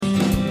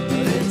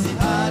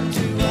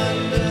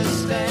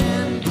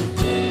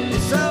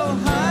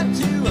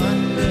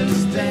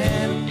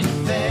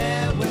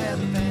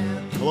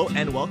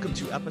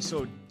welcome to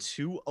episode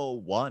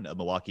 201 of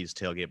Milwaukee's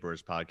Tailgate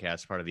Brewers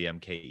podcast, part of the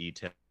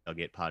MKE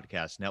Tailgate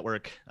Podcast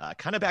Network.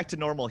 Kind of back to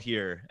normal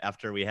here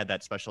after we had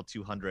that special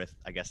 200th,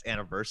 I guess,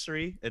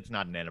 anniversary. It's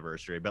not an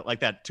anniversary, but like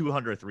that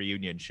 200th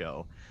reunion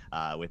show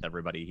with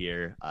everybody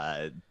here.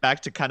 Back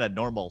to kind of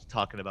normal,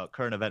 talking about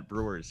current event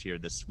Brewers here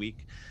this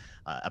week.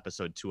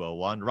 Episode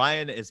 201.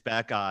 Ryan is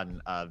back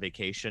on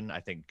vacation.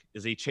 I think,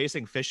 is he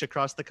chasing fish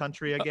across the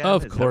country again?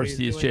 Of course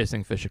he's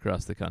chasing fish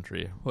across the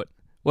country.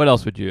 What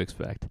else would you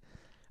expect?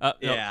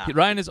 Yeah. No,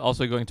 Ryan is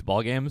also going to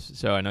ball games,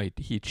 so I know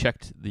he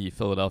checked the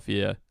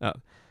Philadelphia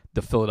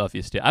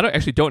State. I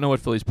don't know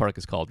what Phillies Park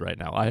is called right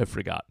now. I have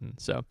forgotten.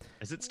 So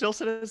is it still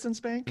Citizens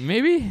Bank?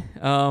 Maybe.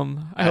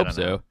 I hope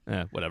so.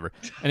 Whatever.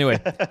 Anyway,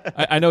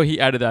 I know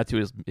he added that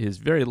to his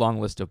very long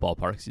list of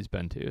ballparks he's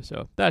been to.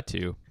 So that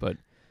too. But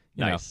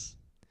you nice.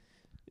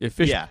 know, if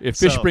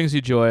fish brings you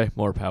joy,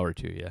 more power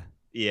to you.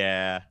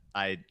 Yeah,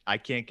 I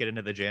can't get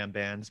into the jam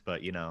bands,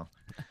 but you know,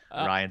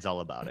 Ryan's all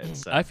about it.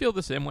 So. I feel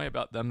the same way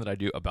about them that I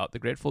do about the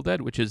Grateful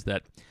Dead, which is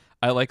that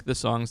I like the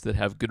songs that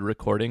have good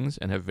recordings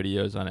and have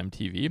videos on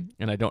MTV,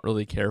 and I don't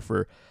really care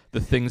for the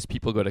things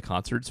people go to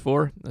concerts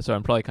for. So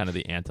I'm probably kind of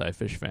the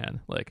anti-Fish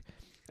fan, like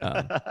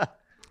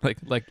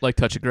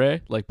Touch of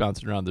Grey, like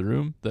Bouncing Around the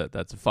Room.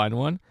 That's a fine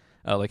one.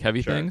 Like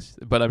Heavy Things,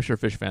 but I'm sure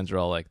Fish fans are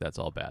all like, that's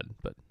all bad,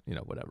 but you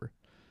know, whatever.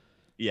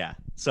 Yeah.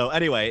 So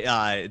anyway,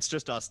 it's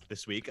just us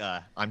this week.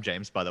 I'm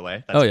James, by the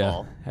way. That's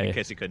Paul, hey. in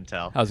case you couldn't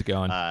tell. How's it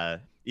going?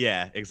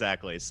 Yeah,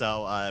 exactly.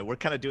 So we're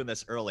kind of doing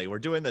this early. We're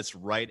doing this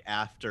right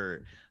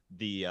after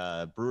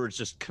the Brewers'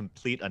 just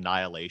complete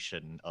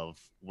annihilation of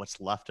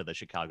what's left of the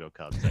Chicago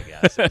Cubs, I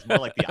guess. It's more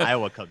like the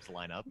Iowa Cubs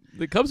lineup.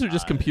 The Cubs are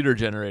just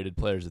computer-generated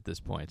players at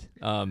this point.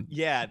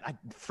 Yeah,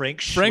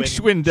 Frank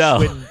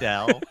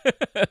Schwindel.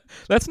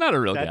 That's not a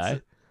real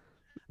guy.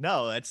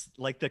 No, that's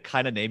like the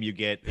kind of name you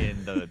get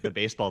in the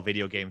baseball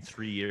video game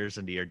 3 years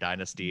into your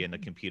dynasty, and the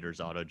computer's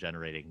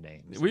auto-generating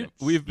names.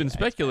 We've been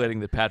speculating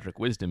that Patrick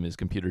Wisdom is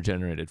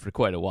computer-generated for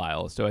quite a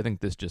while, so I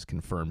think this just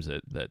confirms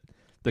it, that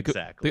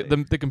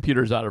the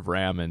computer's out of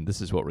RAM, and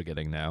this is what we're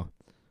getting now.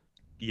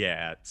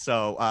 Yeah,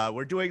 so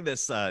we're doing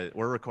this.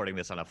 We're recording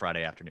this on a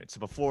Friday afternoon,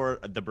 so before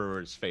the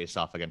Brewers face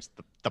off against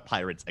the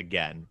Pirates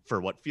again for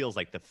what feels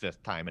like the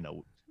fifth time in a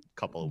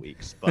couple of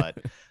weeks, but.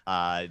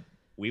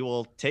 We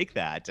will take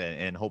that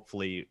and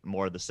hopefully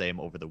more of the same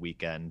over the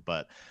weekend.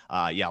 But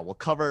yeah, we'll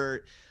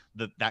cover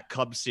that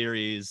Cubs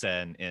series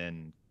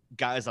and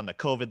guys on the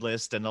COVID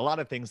list and a lot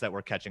of things that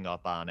we're catching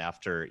up on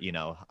after, you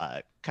know,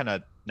 kind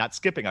of not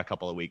skipping a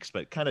couple of weeks,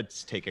 but kind of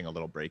taking a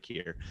little break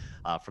here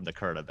from the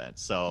current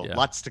events. So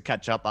lots to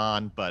catch up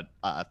on. But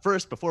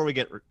first, before we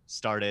get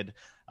started,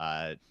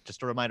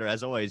 just a reminder,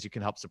 as always, you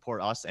can help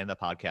support us and the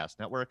podcast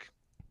network.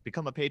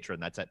 Become a patron.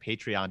 That's at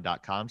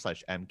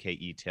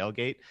patreon.com/MKE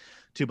Tailgate.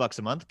 $2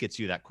 a month gets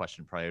you that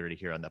question priority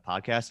here on the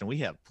podcast. And we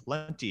have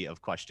plenty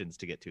of questions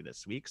to get to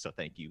this week. So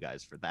thank you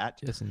guys for that.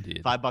 Yes,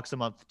 indeed. $5 a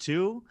month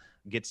too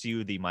gets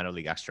you the Minor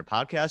League Extra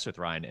podcast with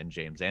Ryan and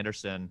James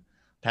Anderson.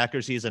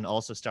 Packer season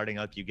also starting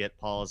up. You get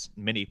Paul's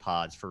mini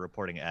pods for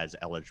reporting as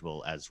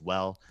eligible as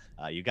well.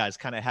 You guys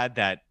kind of had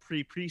that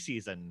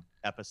preseason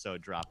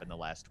episode drop in the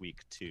last week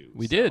too.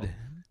 We did.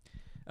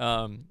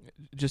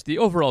 Just the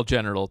overall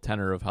general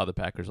tenor of how the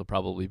Packers will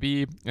probably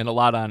be, and a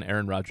lot on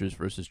Aaron Rodgers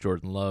versus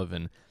Jordan Love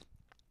and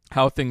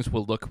how things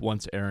will look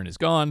once Aaron is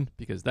gone,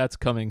 because that's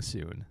coming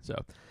soon. So,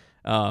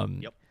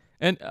 yep.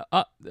 And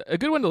a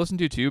good one to listen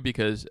to too,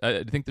 because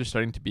I think there's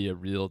starting to be a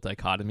real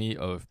dichotomy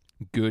of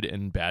good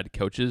and bad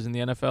coaches in the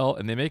NFL,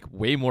 and they make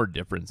way more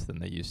difference than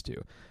they used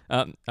to.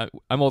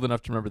 I'm old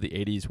enough to remember the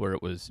 80s where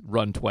it was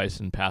run twice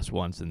and pass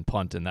once and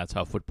punt, and that's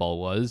how football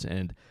was,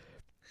 and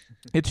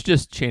it's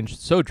just changed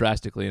so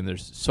drastically, and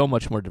there's so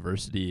much more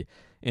diversity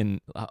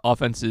in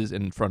offenses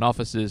and front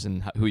offices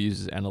and who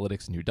uses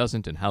analytics and who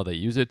doesn't and how they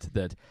use it,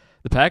 that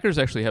the Packers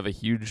actually have a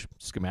huge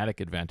schematic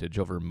advantage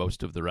over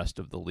most of the rest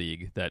of the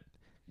league that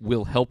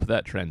will help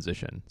that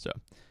transition. So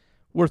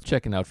worth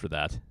checking out for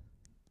that.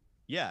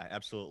 Yeah,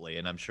 absolutely.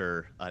 And I'm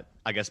sure,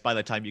 I guess by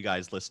the time you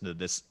guys listen to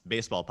this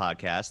baseball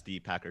podcast, the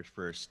Packers'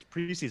 first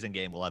preseason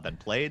game will have been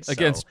played.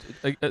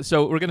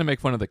 So we're going to make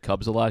fun of the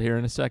Cubs a lot here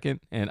in a second,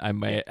 and I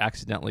may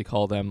accidentally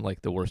call them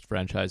like the worst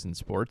franchise in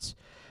sports.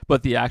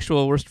 But the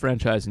actual worst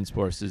franchise in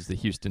sports is the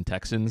Houston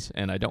Texans,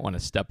 and I don't want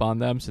to step on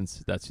them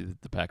since that's who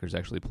the Packers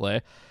actually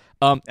play.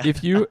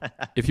 If you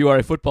are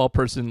a football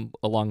person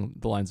along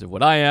the lines of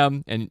what I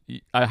am, and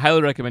I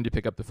highly recommend you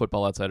pick up the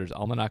Football Outsiders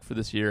Almanac for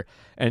this year.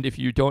 And if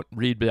you don't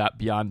read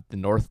Beyond the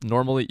North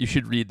normally, you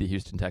should read the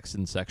Houston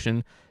Texans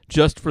section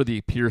just for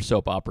the pure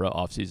soap opera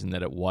offseason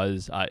that it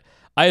was. I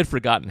had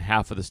forgotten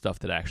half of the stuff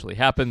that actually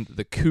happened.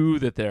 The coup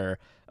that their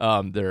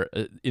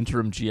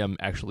interim GM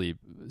actually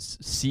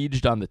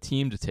sieged on the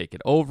team to take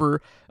it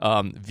over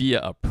via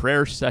a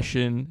prayer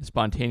session,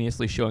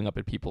 spontaneously showing up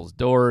at people's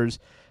doors.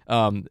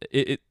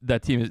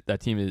 That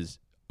team is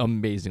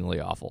amazingly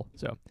awful.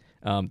 So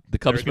the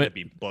Cubs there are going to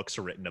be books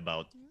written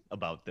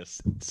about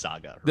this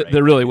saga. Right?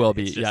 There really will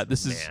be. Yeah,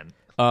 this is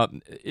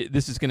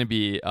this is going to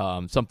be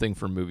something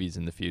for movies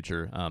in the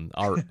future.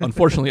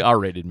 Unfortunately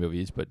R-rated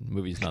movies, but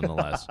movies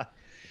nonetheless.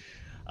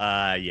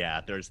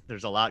 Yeah,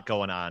 there's a lot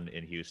going on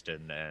in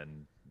Houston,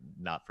 and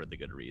not for the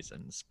good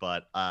reasons.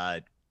 But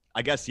I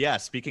guess, yeah,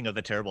 speaking of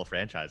the terrible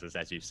franchises,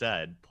 as you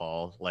said,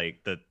 Paul,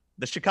 like the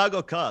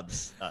Chicago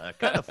Cubs,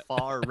 kind of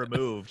far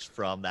removed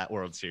from that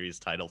World Series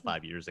title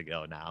 5 years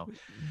ago now.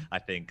 I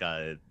think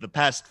the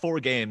past 4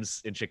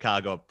 games in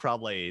Chicago,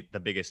 probably the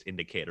biggest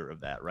indicator of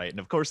that, right? And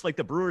of course, like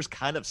the Brewers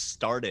kind of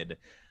started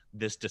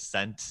this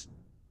descent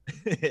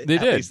They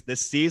did. at least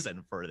this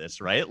season for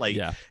this, right? Like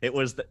Yeah.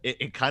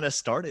 it kind of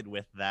started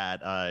with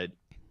that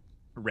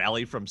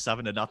rally from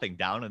 7-0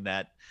 down in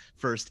that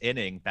first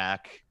inning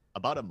back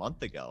about a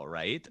month ago,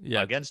 right?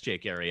 Yeah. Against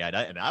Jake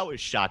Arrieta. And I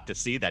was shocked to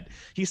see that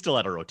he still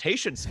had a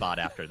rotation spot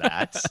after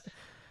that.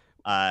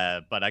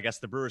 But I guess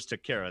the Brewers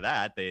took care of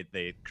that.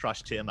 They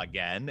crushed him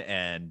again,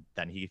 and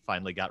then he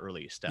finally got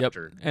released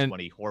after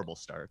 20 horrible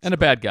starts. And a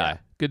bad guy.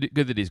 Yeah.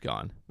 Good that he's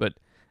gone. But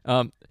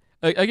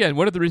again,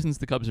 one of the reasons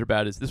the Cubs are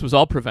bad is this was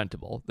all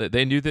preventable.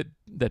 They knew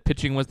that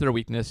pitching was their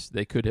weakness.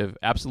 They could have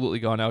absolutely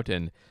gone out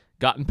and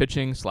gotten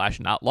pitching /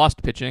 not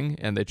lost pitching,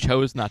 and they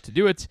chose not to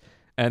do it.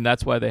 And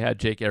that's why they had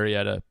Jake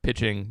Arrieta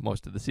pitching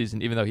most of the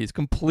season, even though he's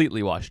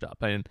completely washed up.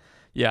 And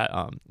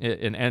yeah,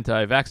 an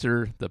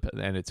anti-vaxxer,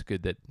 and it's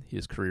good that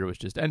his career was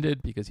just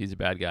ended because he's a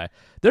bad guy.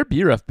 Their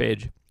BREF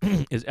page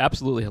is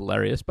absolutely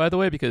hilarious, by the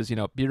way, because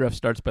BREF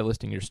starts by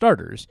listing your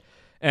starters.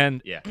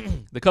 And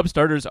the Cubs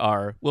starters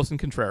are Wilson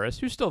Contreras,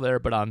 who's still there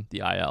but on the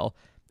IL,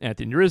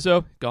 Anthony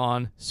Rizzo,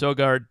 gone,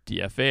 Sogard,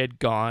 DFA'd,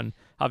 gone,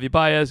 Javi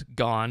Baez,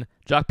 gone,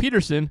 Jock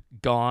Peterson,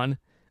 gone,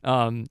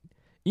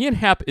 Ian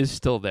Happ is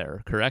still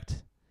there,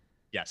 correct?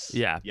 Yes.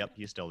 Yeah. Yep,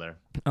 he's still there.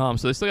 So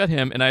they still got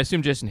him, and I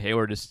assume Jason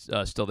Hayward is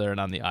still there and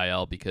on the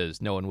IL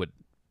because no one would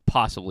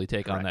possibly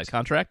take on that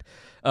contract.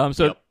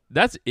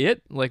 That's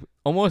it. Like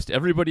almost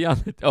everybody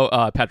on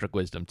the Patrick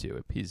Wisdom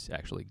too. He's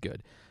actually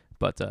good.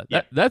 But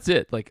that's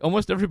it. Like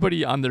almost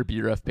everybody on their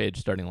BREF page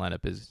starting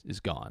lineup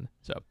is gone.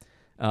 So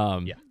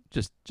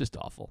just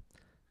awful.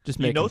 Just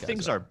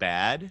things are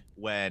bad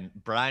when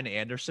Brian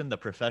Anderson, the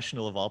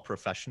professional of all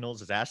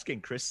professionals, is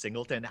asking Chris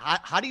Singleton,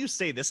 how do you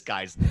say this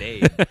guy's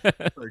name?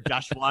 Or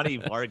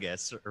Joshwani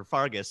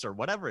Fargas or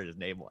whatever his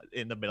name was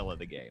in the middle of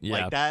the game. Yeah.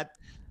 Like that.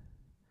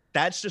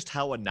 That's just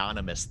how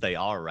anonymous they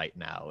are right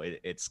now.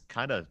 It's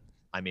kind of,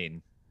 I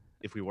mean,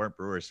 if we weren't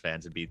Brewers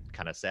fans, it'd be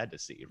kind of sad to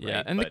see. Right?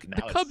 Yeah, and but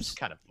the Cubs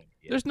kind of funny.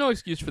 There's no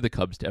excuse for the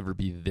Cubs to ever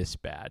be this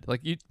bad.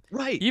 Like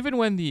even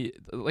when the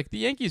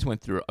Yankees went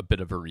through a bit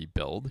of a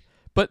rebuild.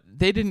 But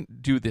they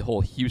didn't do the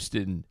whole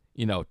Houston,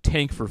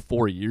 tank for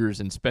 4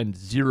 years and spend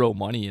zero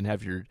money and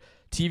have your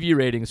TV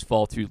ratings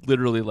fall to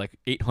literally like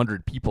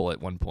 800 people at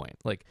one point.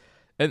 Like,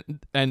 and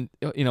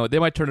they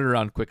might turn it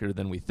around quicker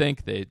than we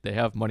think. They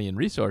have money and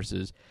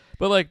resources,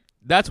 but like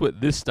that's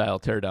what this style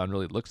teardown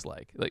really looks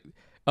like. Like,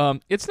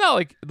 it's not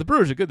like the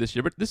Brewers are good this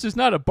year, but this is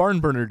not a barn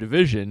burner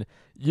division.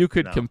 You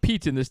could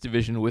compete in this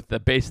division with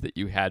the base that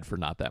you had for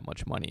not that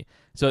much money.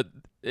 So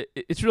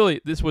it's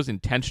really, this was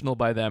intentional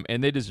by them,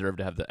 and they deserve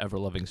to have the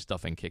ever-loving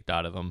stuffing kicked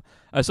out of them.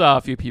 I saw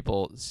a few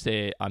people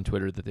say on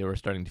Twitter that they were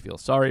starting to feel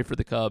sorry for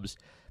the Cubs.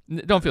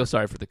 Don't feel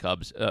sorry for the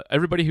Cubs.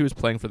 Everybody who is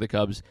playing for the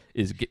Cubs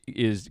is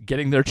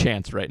getting their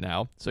chance right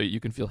now, so you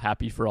can feel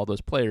happy for all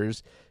those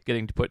players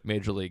getting to put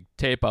Major League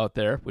tape out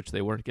there, which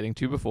they weren't getting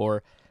to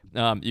before.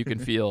 You can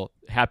feel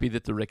happy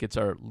that the Ricketts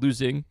are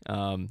losing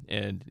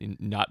and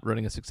not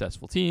running a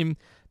successful team,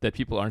 that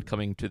people aren't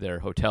coming to their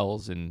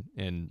hotels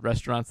and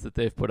restaurants that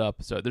they've put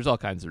up. So there's all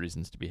kinds of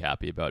reasons to be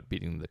happy about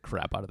beating the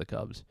crap out of the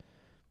Cubs.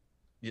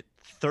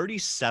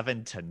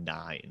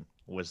 37-9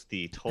 was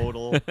the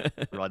total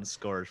run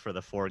scores for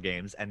the 4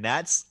 games. And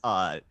that's,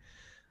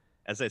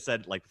 as I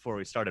said, like before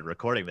we started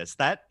recording this,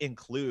 that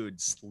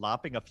includes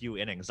lopping a few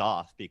innings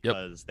off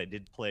because they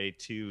did play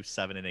 2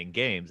 7-inning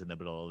games in the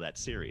middle of that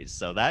series.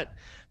 So that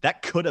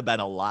could have been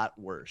a lot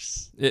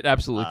worse. It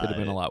absolutely could have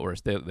been a lot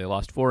worse. They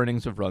lost 4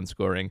 innings of run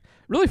scoring.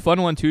 Really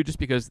fun one too, just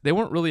because they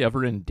weren't really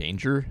ever in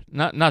danger.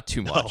 Not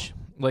too much.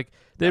 Like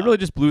they really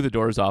just blew the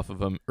doors off of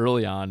them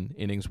early on,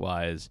 innings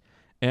wise.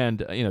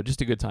 And,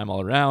 just a good time all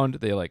around.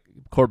 They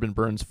Corbin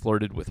Burns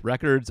flirted with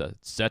records,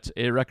 set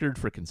a record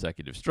for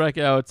consecutive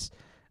strikeouts.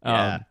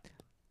 That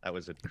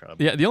was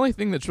incredible. Yeah, the only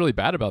thing that's really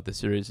bad about this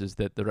series is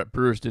that the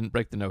Brewers didn't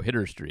break the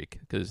no-hitter streak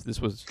because this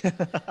was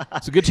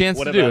it's a good chance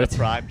to do it. A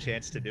prime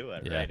chance to do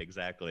it, right?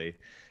 Exactly.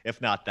 If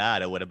not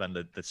that, it would have been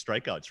the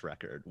strikeouts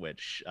record,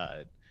 which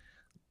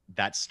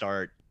that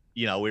start,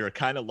 we were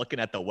kind of looking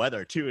at the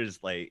weather too, is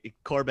like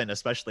Corbin,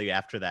 especially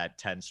after that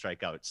 10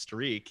 strikeout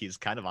streak, he's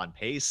kind of on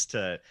pace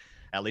to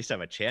at least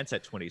have a chance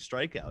at 20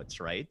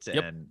 strikeouts, right?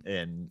 Yep.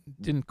 And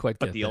didn't quite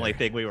get but the only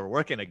thing we were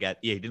working to get,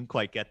 he didn't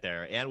quite get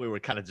there. And we were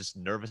kind of just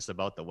nervous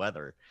about the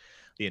weather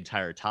the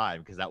entire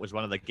time because that was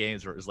one of the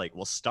games where it was like,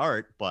 we'll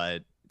start,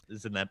 but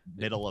is in that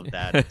middle of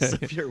that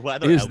severe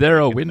weather. Is there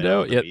a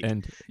window? Yeah,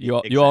 and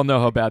you all know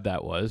how bad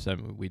that was. I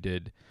mean, we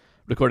did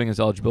recording is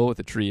eligible with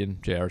a tree in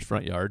JR's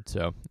front yard,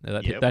 so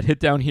that hit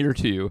down here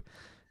too.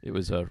 It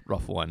was a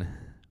rough one.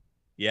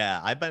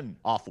 Yeah, I've been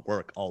off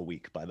work all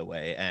week, by the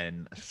way,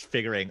 and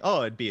figuring,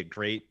 oh, it'd be a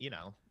great,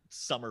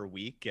 summer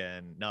week.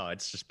 And no,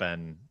 it's just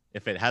been,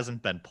 if it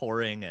hasn't been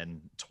pouring and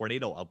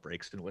tornado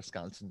outbreaks in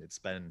Wisconsin, it's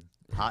been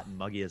hot and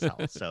muggy as hell.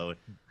 So,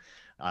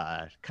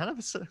 kind of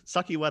a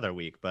sucky weather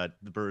week, but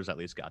the Brewers at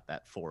least got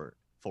that four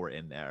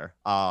in there.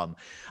 I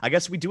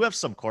guess we do have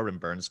some Corbin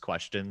Burnes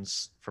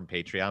questions from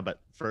Patreon, but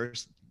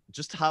first,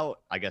 just how,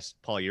 I guess,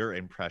 Paul, your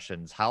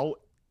impressions, how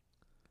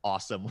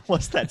awesome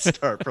was that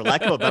start, for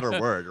lack of a better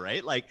word,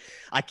 right? Like,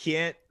 I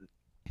can't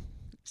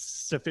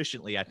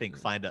sufficiently, I think,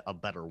 find a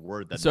better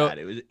word than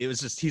that. It was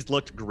just, he's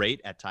looked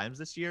great at times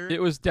this year. It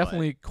was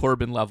definitely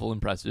Corbin level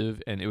impressive,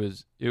 and it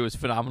was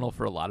phenomenal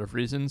for a lot of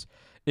reasons.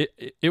 It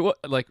was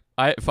like,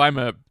 if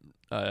I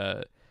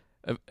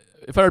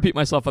repeat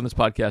myself on this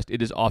podcast,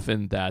 it is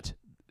often that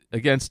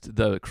against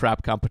the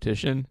crap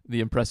competition, the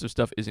impressive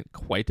stuff isn't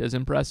quite as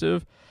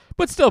impressive,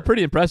 but still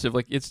pretty impressive.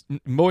 Like, it's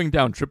mowing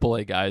down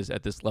AAA guys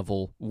at this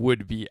level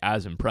would be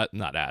as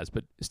not as,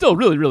 but still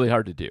really, really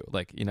hard to do.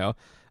 Like,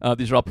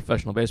 these are all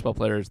professional baseball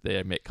players.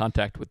 They make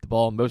contact with the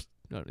ball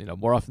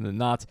more often than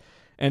not.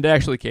 And to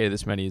actually K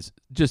this many is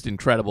just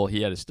incredible.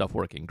 He had his stuff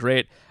working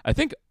great. I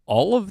think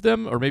all of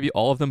them, or maybe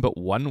all of them but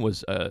one,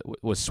 was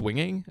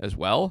swinging as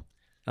well.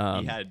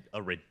 He had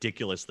a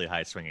ridiculously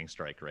high swinging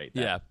strike rate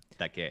that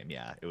game.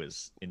 Yeah, it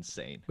was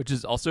insane. Which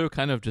is also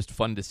kind of just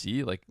fun to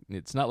see. Like,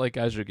 it's not like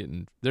guys are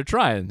they're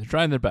trying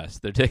their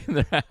best. They're taking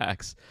their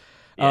hacks.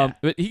 Yeah.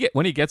 But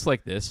when he gets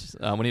like this,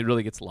 when he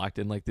really gets locked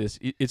in like this,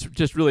 it's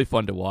just really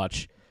fun to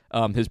watch.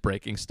 His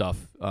breaking stuff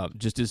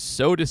just is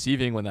so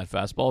deceiving when that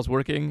fastball is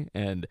working,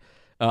 and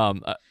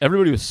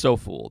everybody was so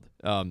fooled.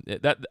 I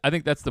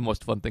think that's the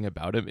most fun thing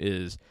about him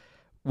is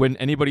when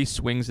anybody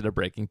swings at a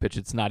breaking pitch,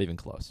 it's not even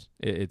close.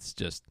 It's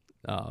just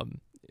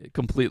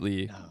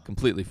completely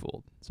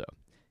fooled. So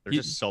there's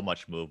just so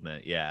much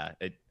movement. Yeah,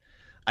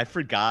 I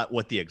forgot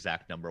what the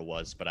exact number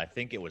was, but I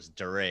think it was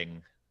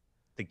during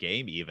the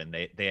game. Even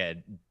they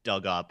had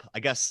dug up, I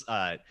guess,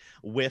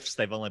 whiffs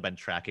they've only been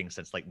tracking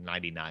since like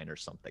 99 or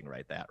something,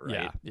 right?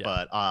 Yeah.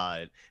 But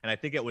and I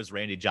think it was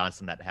Randy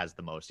Johnson that has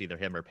the most, either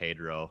him or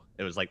Pedro.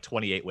 It was like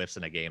 28 whiffs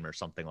in a game or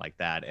something like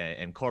that,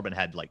 and Corbin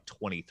had like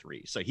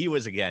 23. So he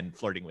was again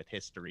flirting with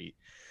history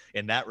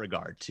in that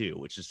regard too,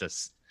 which is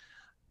just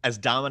as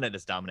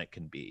dominant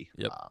can be.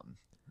 Yep.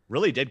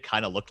 Really did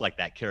kind of look like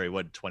that Kerry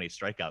Wood 20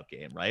 strikeout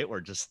game, right?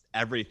 Where just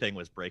everything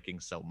was breaking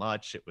so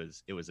much. It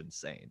was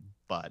insane.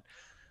 But,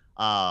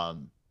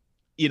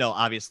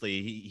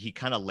 obviously he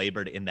kind of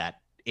labored in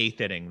that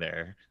eighth inning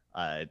there,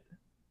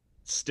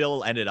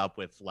 still ended up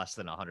with less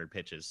than 100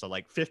 pitches. So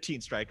like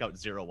 15 strikeouts,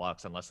 0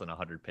 walks on less than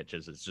 100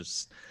 pitches is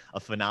just a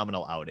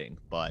phenomenal outing,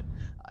 but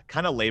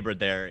kind of labored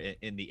there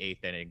in the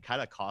eighth inning,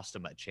 kind of cost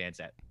him a chance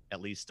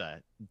at least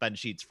Ben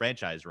Sheets'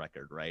 franchise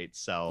record, right?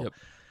 So, yep.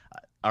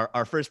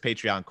 Our first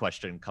Patreon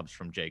question comes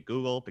from Jay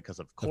Google, because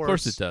of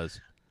course it does.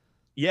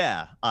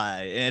 Yeah,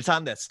 and it's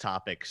on this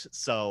topic.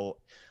 So,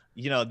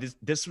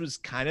 this was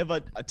kind of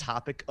a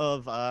topic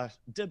of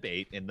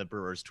debate in the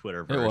Brewers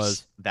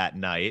Twitterverse that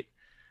night.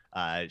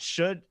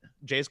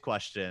 Jay's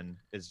question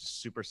is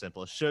super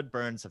simple. Should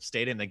Burnes have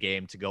stayed in the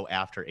game to go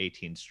after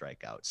 18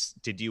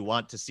 strikeouts? Did you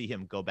want to see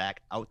him go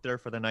back out there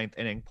for the ninth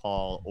inning,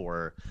 Paul,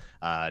 or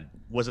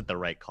was it the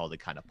right call to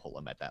kind of pull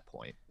him at that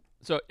point?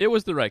 So it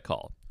was the right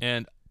call,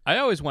 and I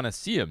always want to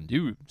see him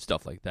do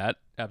stuff like that,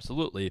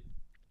 absolutely.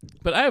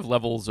 But I have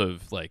levels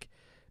of like,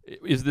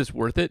 is this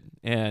worth it?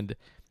 And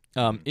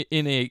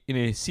in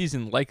a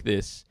season like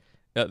this,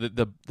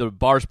 the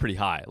bar's pretty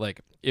high.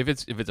 Like, if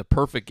it's a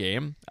perfect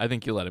game, I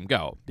think you let him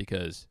go,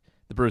 because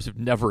the Brewers have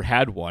never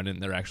had one,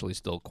 and they're actually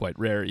still quite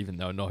rare, even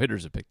though no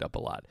hitters have picked up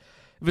a lot.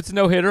 If it's a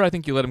no hitter, I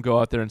think you let him go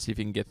out there and see if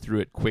he can get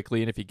through it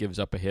quickly, and if he gives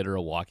up a hit or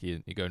a walk,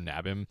 you go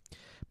nab him.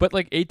 But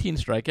like 18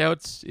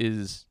 strikeouts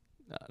is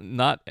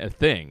not a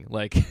thing.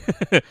 Like,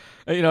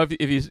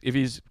 if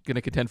he's going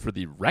to contend for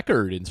the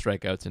record in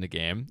strikeouts in a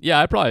game,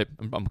 yeah,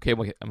 I'm okay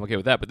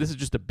with that. But this is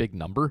just a big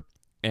number,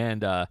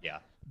 and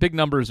big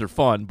numbers are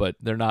fun, but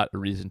they're not a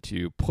reason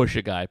to push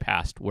a guy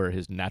past where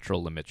his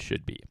natural limits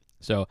should be.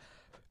 So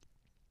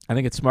I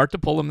think it's smart to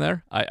pull him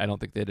there. I don't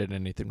think they did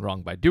anything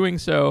wrong by doing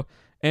so.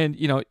 And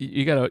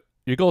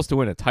your goal is to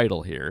win a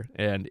title here,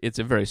 and it's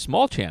a very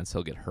small chance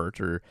he'll get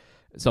hurt or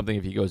something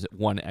if he goes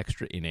one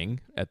extra inning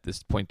at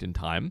this point in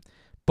time.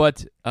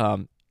 But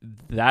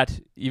that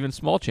even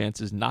small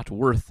chance is not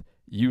worth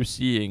you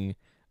seeing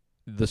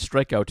the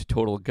strikeout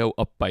total go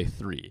up by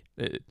 3.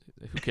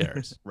 Who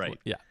cares? Right.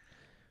 Yeah.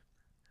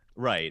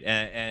 Right.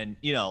 And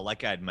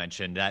like I'd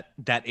mentioned,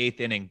 that eighth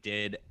inning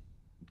did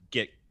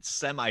get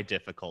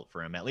semi-difficult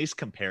for him, at least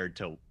compared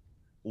to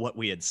what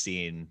we had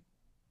seen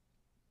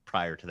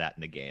prior to that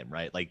in the game,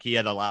 right? Like, he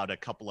had allowed a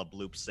couple of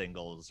bloop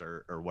singles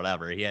or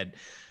whatever.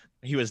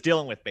 He was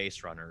dealing with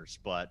base runners,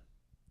 but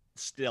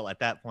still at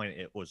that point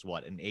it was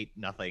an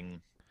 8-0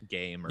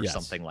 game or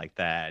something like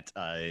that.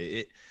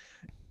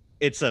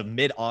 It's a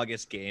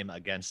mid-August game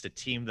against a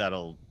team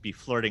that'll be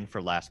flirting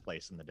for last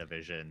place in the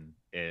division.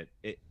 It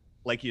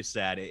like you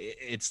said,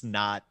 it's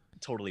not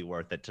totally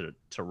worth it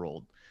to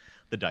roll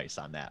the dice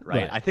on that,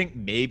 right? Right. I think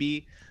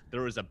maybe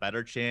there was a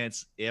better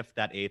chance if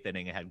that eighth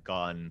inning had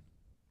gone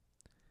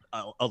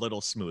a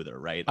little smoother,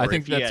 right? I Or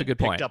think if he that's a had good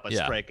picked point. up a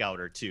Yeah. strikeout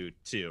or two,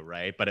 too,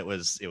 right? But it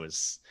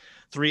was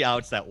 3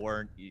 outs that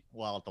weren't,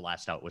 well, the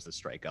last out was a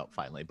strikeout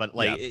finally, but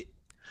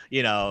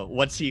Yeah.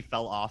 once he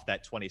fell off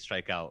that 20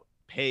 strikeout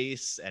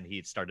pace and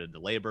he started to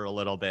labor a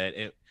little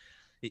bit,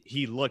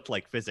 he looked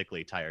like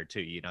physically tired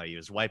too. He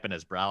was wiping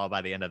his brow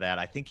by the end of that.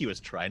 I think he's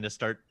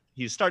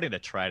starting to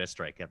try to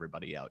strike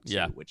everybody out too,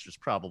 Yeah. which was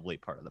probably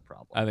part of the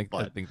problem. I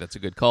think that's a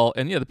good call.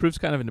 And yeah, the proof's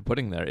kind of in the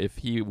pudding there. If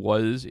he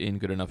was in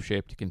good enough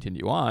shape to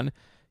continue on,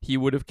 he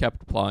would have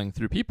kept plowing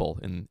through people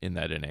in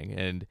that inning.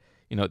 And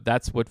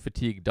that's what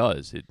fatigue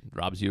does. It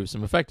robs you of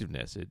some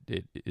effectiveness.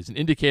 It is an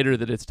indicator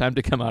that it's time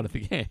to come out of the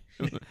game.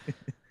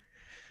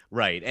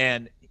 Right.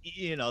 And,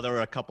 there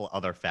were a couple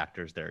other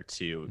factors there,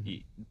 too.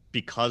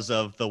 Because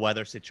of the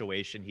weather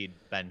situation, he'd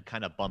been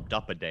kind of bumped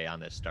up a day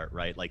on this start,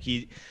 right? Like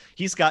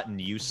he's gotten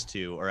used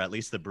to, or at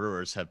least the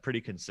Brewers have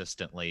pretty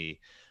consistently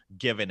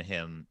given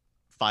him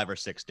 5 or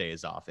 6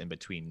 days off in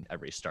between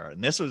every start.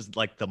 And this was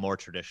like the more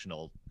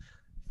traditional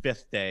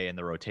 5th day in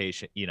the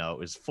rotation. It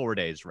was 4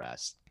 days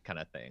rest kind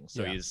of thing.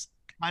 So he's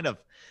kind of,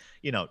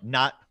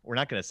 we're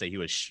not going to say he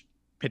was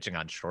pitching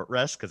on short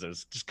rest because it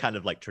was just kind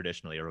of like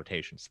traditionally a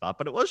rotation spot,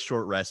 but it was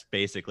short rest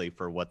basically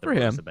for what the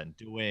Brewers have been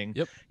doing.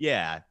 Yep.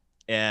 Yeah.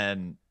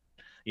 And,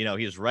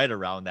 he's right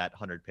around that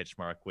 100 pitch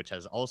mark, which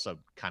has also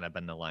kind of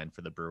been the line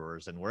for the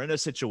Brewers. And we're in a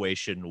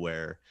situation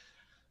where,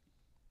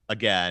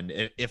 again,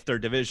 if their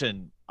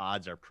division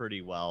odds are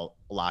pretty well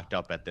locked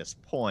up at this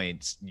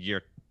point,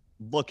 you're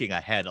looking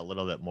ahead a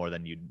little bit more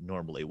than you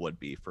normally would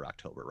be for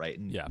October, right?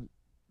 And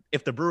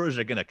if the Brewers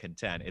are going to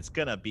contend, it's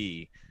going to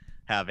be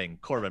having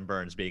Corbin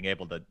Burnes being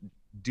able to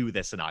do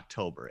this in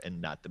October and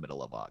not the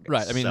middle of August.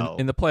 Right. I mean,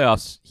 in the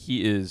playoffs,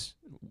 he is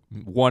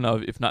one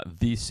of, if not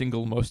the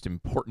single most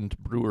important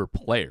Brewer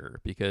player,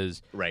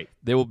 because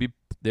they will be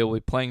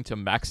playing to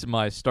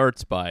maximize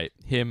starts by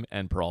him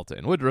and Peralta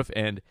and Woodruff,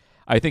 and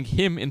I think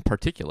him in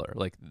particular.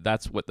 Like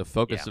that's what the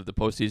focus of the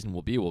postseason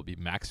will be. Will be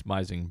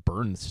maximizing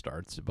Burnes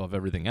starts above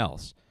everything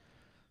else.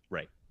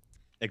 Right.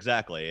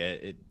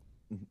 Exactly.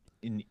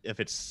 If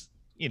it's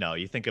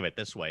you think of it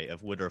this way: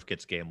 if Woodruff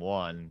gets game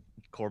 1,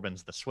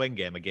 Corbin's the swing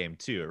game of game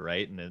 2,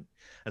 right? And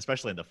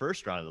especially in the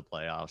first round of the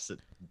playoffs,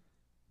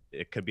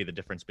 it could be the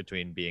difference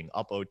between being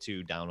up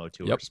 0-2, down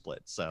 0-2, or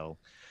split. So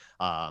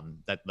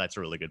that's a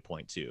really good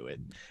point too.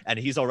 And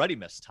he's already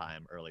missed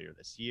time earlier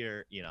this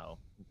year.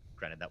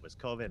 Granted that was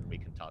COVID, and we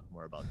can talk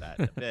more about that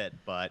in a bit.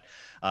 But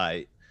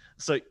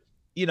so.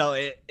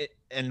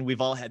 And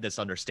we've all had this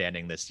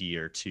understanding this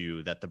year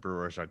too that the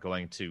Brewers are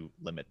going to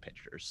limit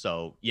pitchers.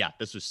 So yeah,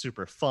 this was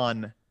super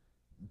fun,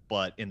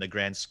 but in the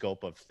grand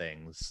scope of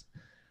things,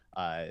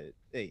 a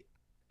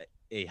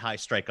high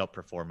strikeout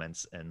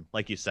performance, and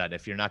like you said,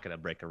 if you're not going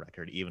to break a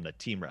record, even a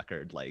team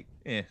record,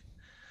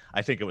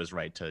 I think it was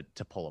right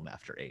to pull him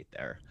after 8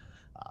 there.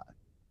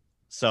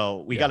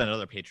 So we got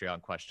another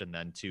Patreon question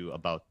then too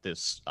about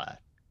this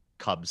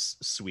Cubs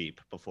sweep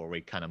before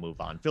we kind of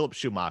move on. Philip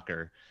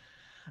Schumacher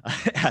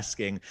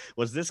asking,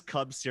 was this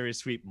Cubs series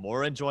sweep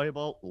more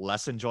enjoyable,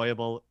 less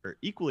enjoyable, or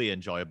equally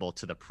enjoyable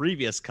to the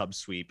previous Cubs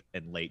sweep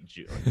in late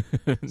June?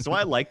 So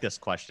I like this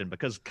question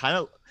because kind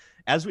of,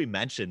 as we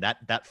mentioned,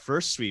 that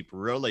first sweep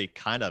really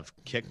kind of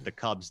kicked the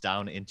Cubs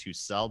down into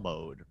sell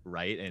mode,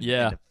 right? And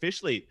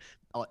officially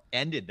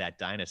ended that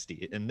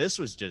dynasty. And this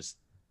was just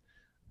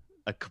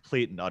a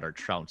complete and utter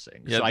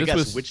trouncing. So I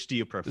guess which do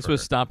you prefer? This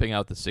was stomping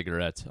out the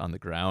cigarettes on the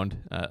ground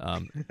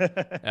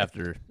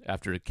after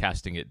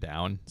casting it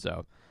down.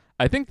 So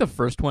I think the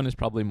first one is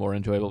probably more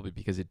enjoyable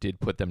because it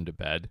did put them to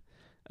bed.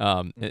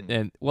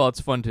 And while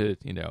it's fun to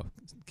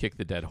kick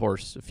the dead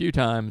horse a few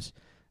times,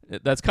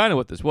 that's kind of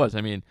what this was. I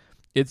mean,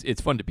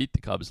 it's fun to beat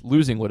the Cubs.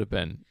 Losing,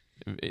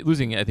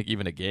 I think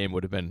even a game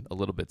would have been a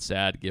little bit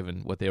sad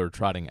given what they were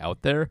trotting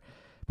out there.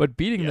 But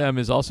beating them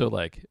is also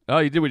like, oh,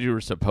 you did what you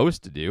were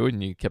supposed to do,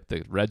 and you kept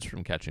the Reds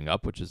from catching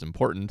up, which is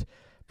important.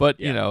 But,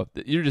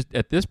 you're just,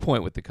 at this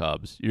point with the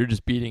Cubs, you're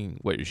just beating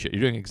what you should. You're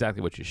doing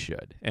exactly what you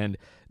should. And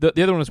the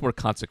other one was more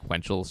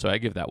consequential, so I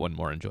give that one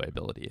more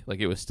enjoyability. Like,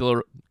 it was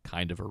still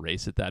kind of a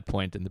race at that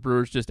point, and the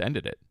Brewers just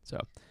ended it. So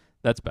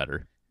that's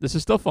better. This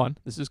is still fun.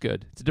 This is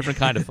good. It's a different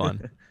kind of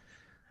fun.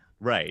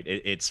 Right.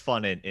 It's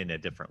fun in a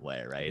different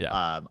way, right?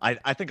 Yeah.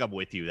 I think I'm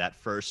with you. That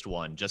first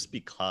one, just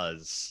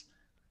because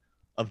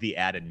of the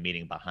added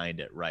meaning behind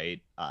it,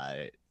 right?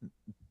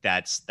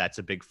 That's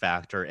a big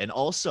factor. And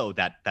also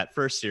that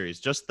first series,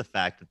 just the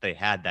fact that they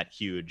had that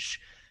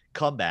huge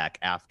comeback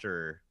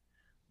after,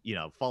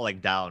 falling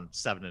down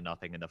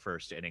 7-0 in the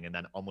first inning, and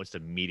then almost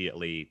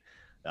immediately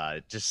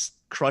just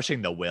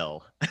crushing the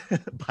will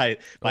by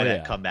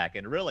that comeback.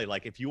 And really,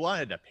 like, if you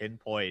wanted to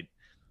pinpoint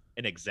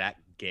an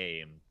exact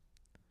game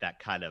that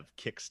kind of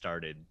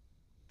kickstarted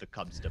the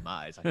Cubs'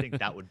 demise, I think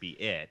that would be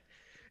it.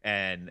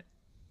 And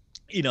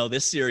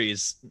this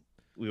series,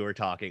 we were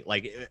talking,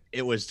 like,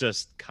 it was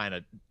just kind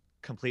of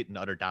complete and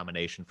utter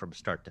domination from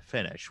start to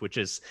finish, which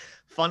is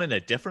fun in a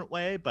different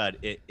way, but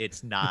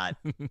it's not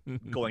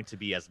going to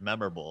be as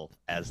memorable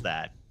as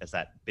that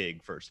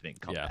big first inning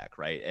comeback,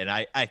 right? And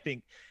I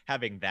think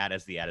having that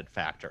as the added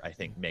factor, I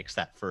think makes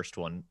that first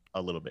one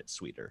a little bit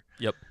sweeter.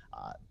 Yep.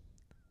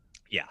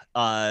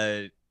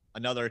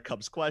 Another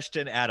Cubs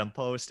question, Adam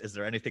Post: is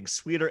there anything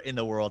sweeter in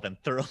the world than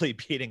thoroughly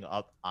beating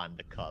up on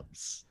the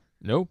Cubs?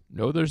 No,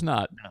 there's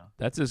not. No.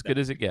 That's as good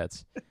as it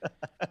gets.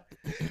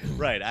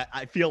 Right.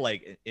 I feel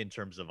like in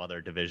terms of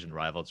other division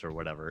rivals or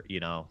whatever,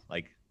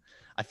 like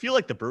I feel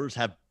like the Brewers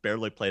have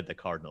barely played the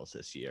Cardinals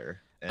this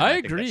year. And I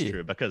think agree. that's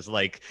true because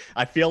like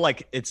I feel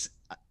like it's,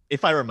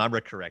 if I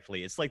remember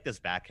correctly, it's like this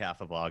back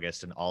half of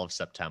August and all of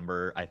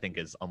September, I think,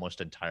 is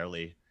almost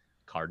entirely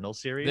Cardinal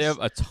series. They have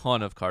a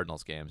ton of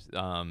Cardinals games.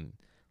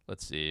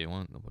 Let's see.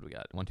 What do we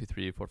got? 1, 2,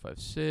 3, 4, 5,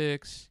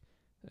 6.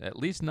 At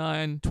least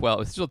 9,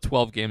 12. It's still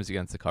 12 games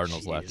against the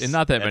Cardinals left, and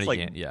not that many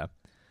games. Yeah,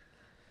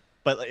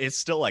 but it's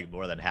still like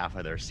more than half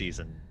of their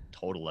season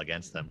total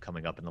against them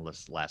coming up in the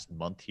last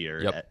month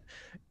here. Yep.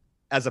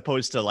 As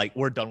opposed to like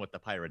we're done with the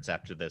Pirates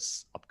after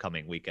this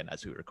upcoming weekend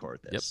as we record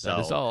this. Yep, so, that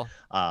is all.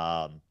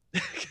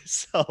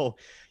 So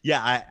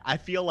yeah, I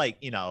feel like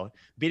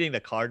beating the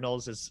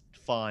Cardinals is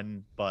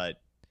fun,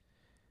 but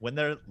when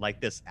they're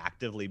like this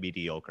actively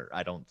mediocre,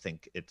 I don't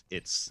think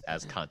it's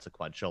as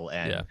consequential.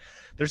 And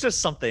there's just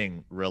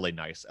something really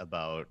nice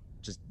about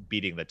just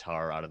beating the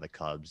tar out of the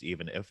Cubs,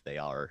 even if they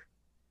are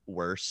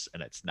worse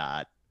and it's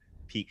not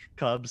peak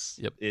Cubs.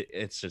 Yep.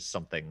 It's just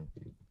something.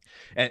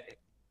 And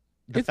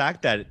the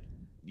fact that,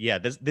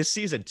 this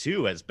season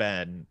too has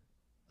been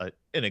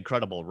an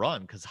incredible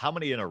run, because how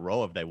many in a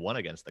row have they won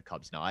against the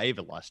Cubs now? I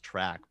even lost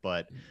track,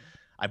 but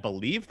I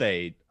believe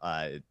they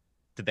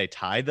did they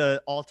tie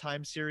the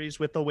all-time series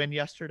with the win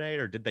yesterday,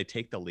 or did they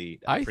take the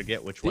lead? I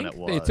forget which one it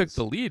was. They took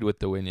the lead with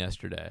the win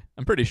yesterday.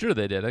 I'm pretty sure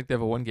they did. I think they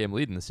have a 1-game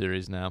lead in the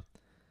series now.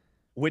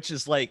 Which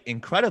is like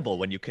incredible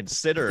when you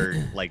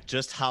consider like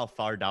just how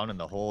far down in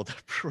the hole the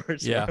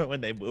Brewers were when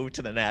they moved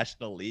to the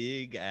National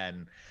League,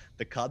 and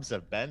the Cubs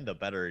have been the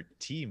better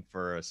team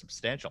for a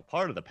substantial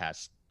part of the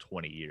past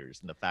 20 years.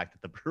 And the fact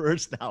that the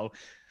Brewers now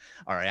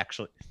are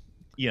actually,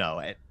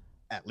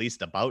 at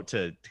least about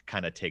to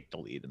kind of take the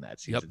lead in that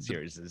season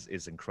series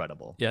is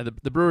incredible. Yeah,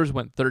 the Brewers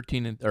went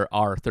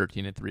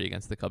 13-3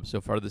 against the Cubs so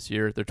far this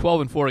year. They're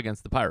 12-4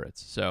 against the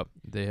Pirates, so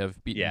they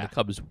have beaten the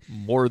Cubs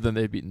more than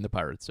they've beaten the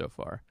Pirates so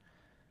far.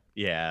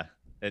 Yeah.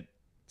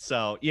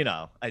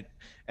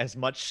 As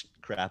much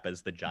crap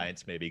as the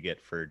Giants maybe get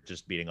for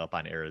just beating up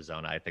on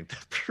Arizona, I think the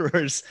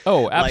Brewers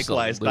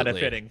likewise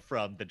benefiting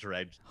from the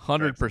dregs.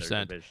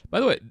 100%. By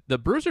the way, the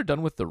Brewers are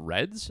done with the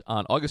Reds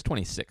on August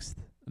 26th.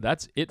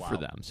 That's it for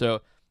them.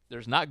 So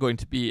there's not going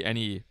to be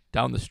any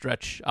down the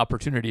stretch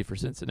opportunity for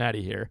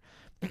Cincinnati here.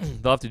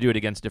 They'll have to do it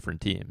against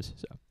different teams.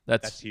 So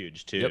that's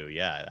huge too. Yep.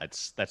 Yeah,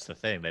 that's the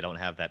thing. They don't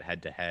have that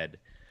head to head.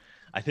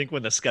 I think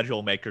when the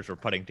schedule makers were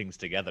putting things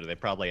together, they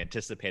probably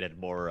anticipated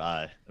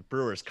more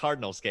Brewers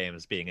Cardinals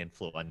games being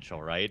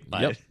influential, right?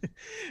 But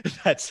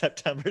that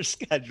September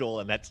schedule,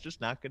 and that's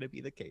just not going to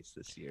be the case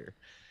this year.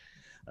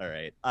 All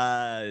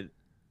right.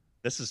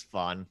 This is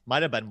fun.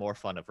 Might have been more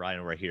fun if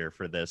Ryan were here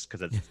for this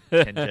because it's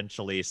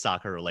tangentially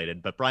soccer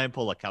related. But Brian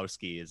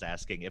Polakowski is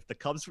asking, if the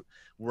Cubs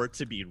were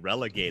to be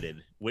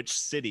relegated, which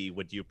city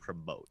would you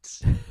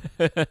promote?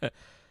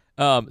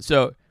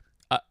 So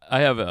I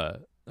have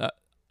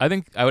I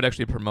think I would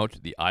actually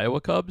promote the Iowa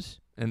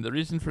Cubs. And the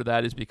reason for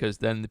that is because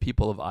then the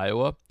people of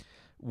Iowa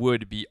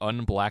would be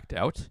unblacked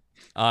out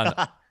on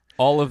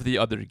all of the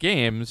other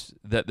games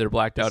that they're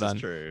blacked out on.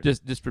 True.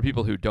 Just for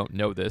people who don't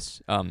know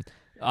this.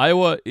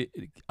 Iowa,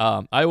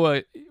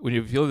 when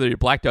you feel that you're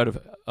blacked out of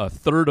a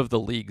third of the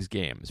league's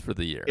games for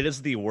the year. It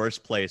is the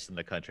worst place in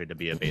the country to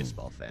be a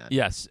baseball fan.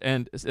 Yes,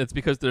 and it's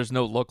because there's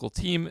no local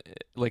team.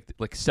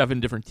 Like 7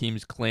 different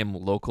teams claim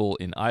local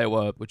in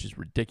Iowa, which is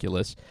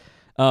ridiculous.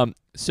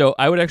 So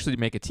I would actually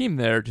make a team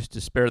there just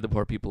to spare the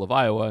poor people of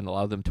Iowa and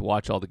allow them to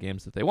watch all the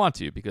games that they want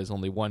to, because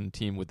only one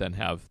team would then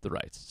have the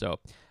rights. So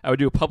I would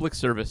do a public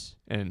service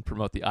and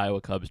promote the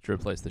Iowa Cubs to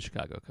replace the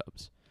Chicago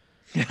Cubs.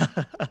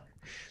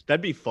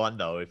 That'd be fun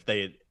though if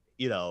they,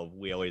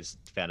 we always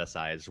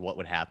fantasize what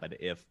would happen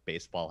if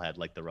baseball had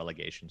like the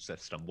relegation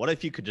system. What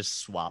if you could just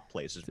swap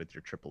places with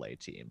your AAA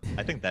team?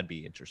 I think that'd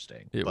be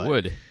interesting. It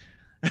would.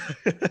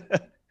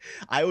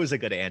 I was a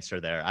good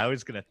answer there. I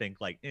was gonna think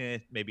like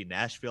maybe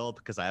Nashville,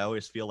 because I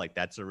always feel like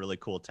that's a really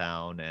cool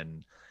town,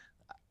 and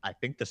I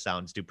think the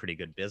Sounds do pretty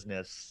good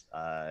business.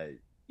 So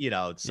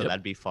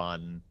that'd be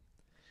fun.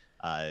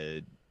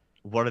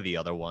 What are the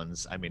other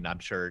ones? I mean, I'm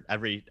sure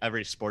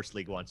every sports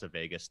league wants a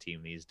Vegas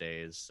team these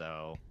days,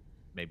 so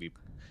maybe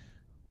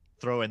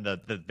throw in the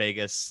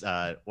Vegas.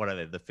 What are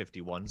they? The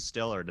 51s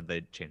still, or did they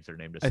change their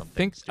name to something? I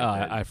think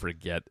I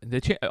forget.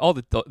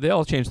 They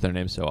all change their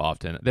names so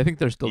often. I think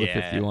they're still the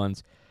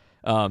 51s.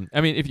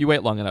 I mean, if you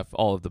wait long enough,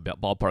 all of the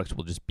ballparks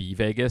will just be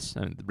Vegas.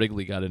 And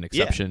Wrigley got an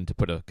exception to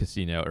put a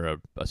casino or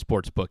a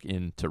sports book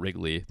into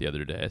Wrigley the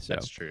other day. So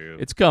that's true.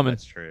 It's coming.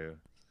 That's true.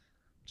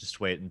 Just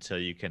wait until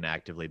you can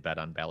actively bet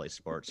on Bally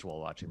Sports while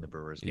watching the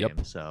Brewers game.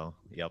 Yep. So,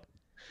 yep.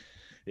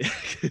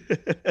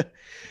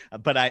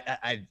 But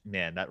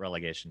man, that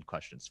relegation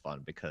question's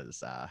fun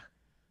because,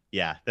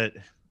 yeah,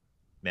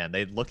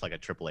 they look like a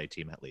AAA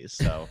team at least.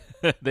 So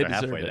They they're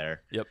halfway deserve it.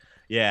 there. Yep.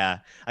 Yeah,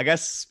 I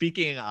guess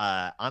speaking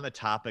on the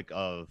topic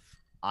of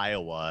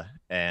Iowa,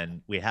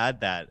 and we had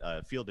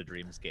that Field of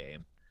Dreams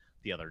game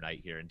the other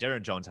night here, and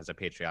Darren Jones has a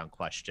Patreon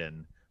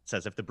question. It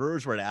says, if the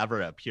Brewers were to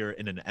ever appear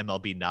in an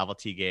MLB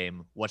novelty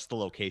game, what's the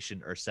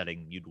location or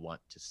setting you'd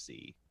want to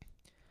see?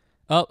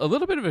 A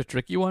little bit of a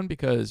tricky one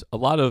because a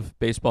lot of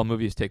baseball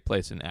movies take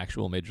place in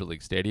actual major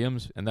league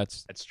stadiums, and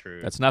that's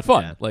true. That's not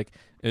fun. Yeah. Like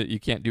you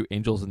can't do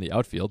Angels in the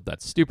outfield.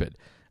 That's stupid.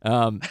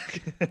 And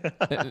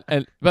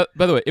but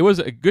by the way, it was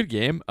a good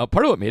game.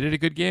 Part of what made it a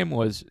good game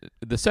was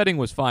the setting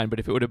was fine, but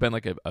if it would have been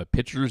like a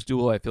pitcher's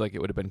duel, I feel like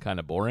it would have been kind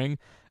of boring.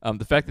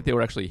 The fact that they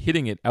were actually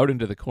hitting it out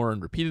into the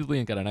corn repeatedly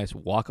and got a nice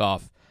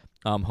walk-off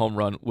home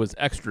run was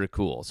extra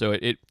cool. So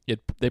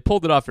they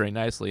pulled it off very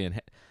nicely, and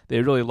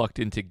they really lucked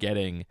into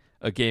getting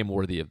a game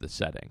worthy of the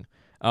setting.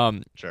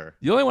 Sure.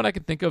 The only one I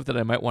can think of that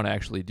I might want to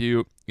actually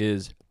do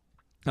is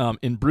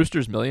in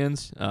Brewster's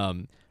Millions.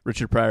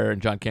 Richard Pryor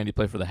and John Candy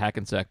play for the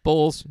Hackensack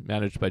Bulls,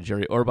 managed by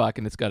Jerry Orbach,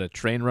 and it's got a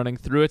train running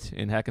through it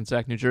in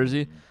Hackensack, New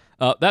Jersey.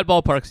 That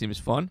ballpark seems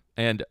fun,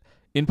 and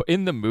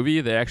in the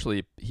movie, he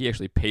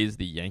actually pays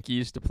the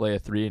Yankees to play a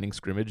 3-inning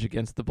scrimmage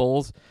against the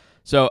Bulls.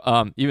 So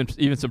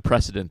even some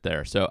precedent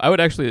there. So I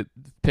would actually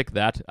pick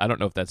that. I don't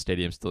know if that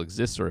stadium still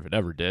exists or if it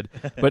ever did,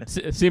 but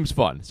it seems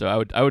fun. So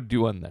I would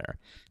do one there.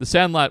 The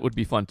Sandlot would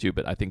be fun too,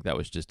 but I think that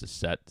was just a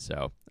set.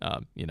 So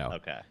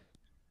Okay.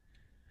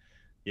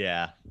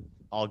 Yeah,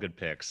 all good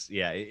picks.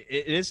 Yeah, it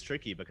is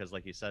tricky because,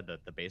 like you said,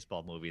 the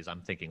baseball movies.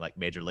 I'm thinking like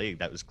Major League.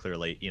 That was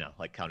clearly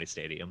like County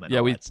Stadium. And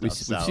all that stuff.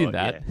 We've seen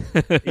that.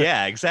 Yeah,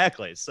 yeah,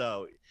 exactly.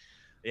 So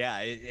yeah,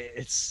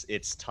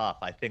 it's tough.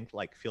 I think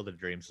like Field of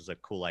Dreams is a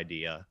cool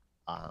idea.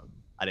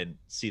 I didn't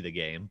see the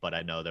game, but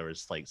I know there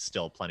was like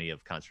still plenty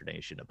of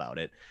consternation about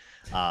it.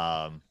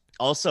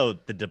 Also,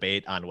 the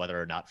debate on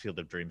whether or not Field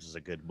of Dreams is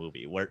a good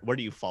movie. Where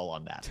do you fall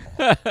on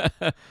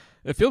that?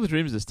 Field of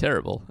Dreams is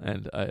terrible,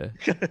 and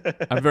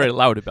I'm very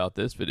loud about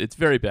this, but it's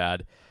very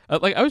bad.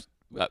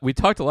 We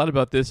talked a lot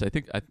about this. I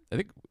think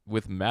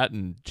with Matt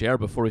and JR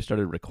before we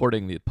started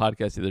recording the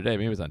podcast the other day.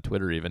 Maybe it was on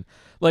Twitter even.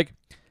 Like,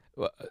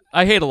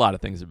 I hate a lot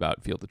of things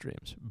about Field of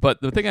Dreams, but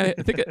the thing I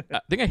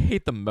think I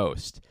hate the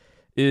most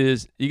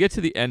is you get to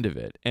the end of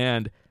it,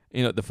 and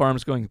the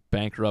farm's going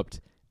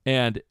bankrupt,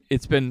 and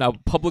it's been now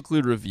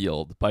publicly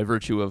revealed by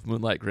virtue of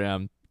Moonlight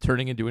Graham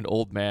turning into an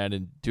old man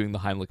and doing the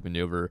Heimlich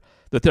maneuver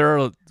that there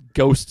are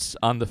ghosts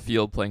on the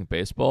field playing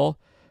baseball,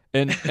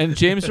 and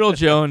James Earl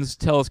Jones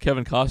tells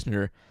Kevin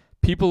Costner,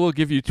 people will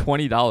give you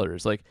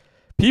 $20. Like,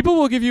 people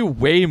will give you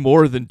way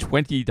more than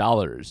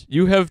 $20.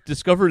 You have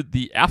discovered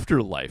the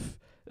afterlife.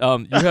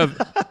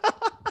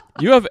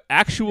 You have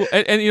actual,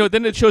 and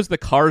then it shows the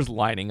cars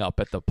lining up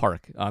at the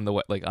park on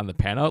the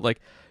pan out. Like,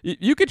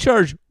 you could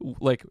charge,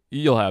 like,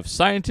 you'll have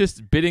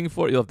scientists bidding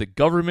for it. You'll have the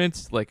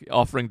government like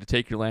offering to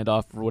take your land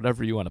off for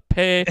whatever you want to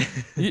pay.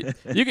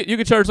 you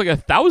could charge like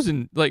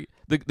 $1,000. Like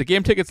the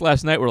game tickets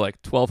last night were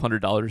like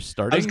 $1,200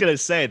 starting. I was gonna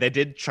say they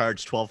did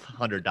charge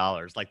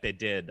 $1,200, like they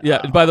did. Yeah,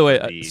 and by the way,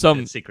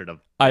 the Secret of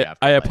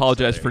I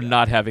apologize for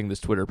not having this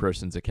Twitter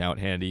person's account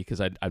handy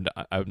because I'm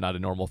not a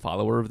normal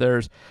follower of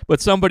theirs.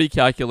 But somebody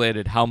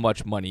calculated how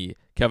much money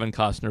Kevin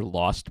Costner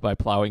lost by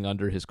plowing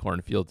under his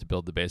cornfield to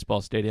build the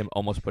baseball stadium,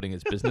 almost putting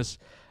himself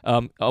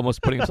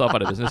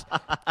out of business,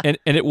 and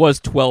it was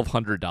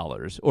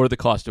 $1,200 or the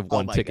cost of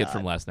one ticket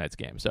from last night's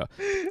game. So.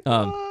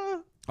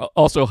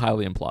 Also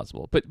highly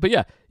implausible, but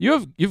yeah, you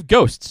have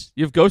ghosts.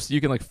 You have ghosts that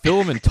you can like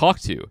film and talk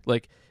to,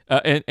 like,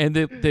 and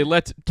they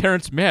let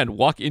Terrence Mann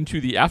walk into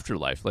the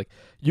afterlife. Like,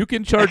 you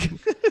can charge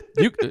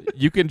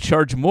you can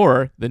charge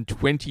more than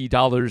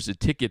 $20 a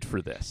ticket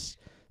for this.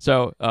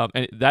 So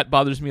and that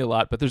bothers me a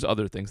lot, but there's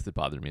other things that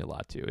bother me a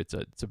lot too. It's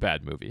a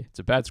bad movie. It's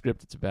a bad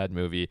script. It's a bad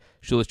movie.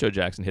 Shoeless Joe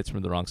Jackson hits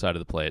from the wrong side of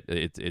the plate.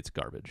 It's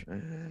garbage.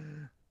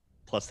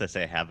 Plus, they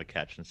say have a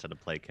catch instead of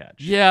play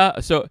catch. Yeah,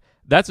 so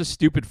that's a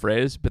stupid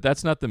phrase, but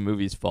that's not the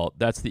movie's fault.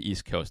 That's the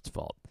East Coast's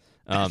fault.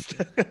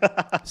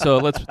 So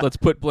let's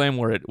put blame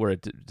where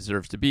it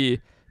deserves to be.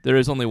 There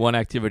is only one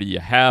activity you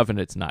have, and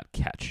it's not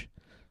catch.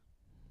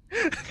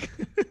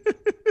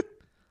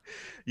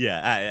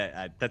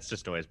 Yeah, that's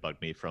just always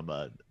bugged me from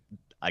a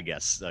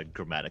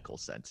grammatical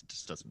sense. It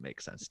just doesn't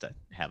make sense to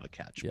have a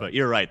catch. Yeah. But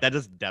you're right. That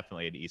is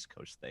definitely an East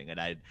Coast thing. And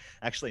I'd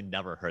actually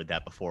never heard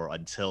that before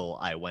until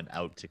I went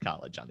out to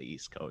college on the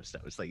East Coast.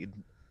 I was like,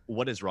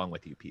 what is wrong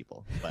with you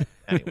people? But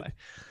anyway,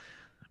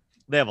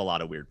 they have a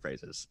lot of weird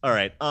phrases. All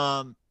right.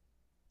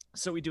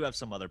 So we do have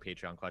some other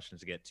Patreon questions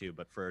to get to.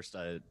 But first,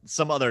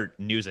 some other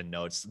news and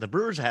notes. The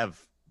Brewers have,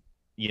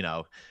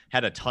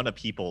 had a ton of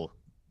people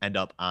end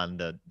up on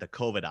the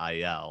COVID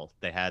IL.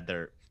 They had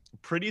their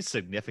pretty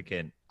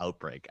significant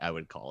outbreak, I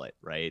would call it,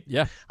 right?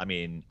 Yeah, I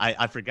mean,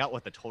 I forgot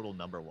what the total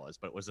number was,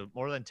 but was it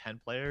more than 10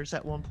 players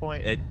at one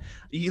point?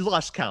 You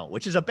lost count,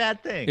 which is a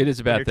bad thing. it is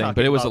a when bad you're thing, but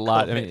talking it was a about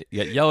lot. I COVID. mean,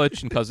 you got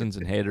Yelich and Cousins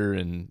and Hader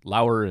and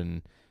Lauer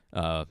and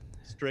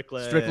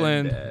Strickland,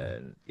 Strickland.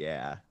 and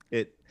yeah,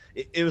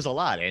 it was a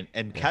lot.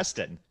 And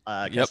Keston,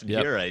 Yep, Keston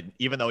yep. Hiura,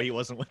 even though he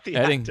wasn't with the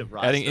Adding active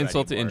roster adding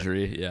insult to anymore.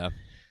 injury. Yeah,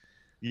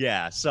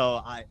 Yeah,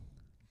 so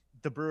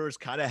the Brewers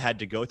kind of had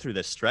to go through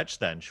this stretch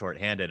then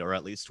shorthanded, or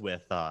at least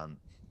with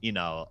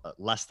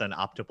less than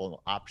optimal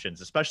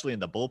options, especially in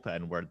the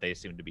bullpen where they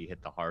seem to be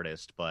hit the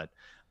hardest. But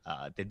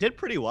they did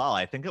pretty well.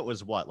 I think it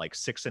was like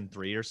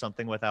 6-3 or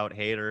something without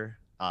Hader,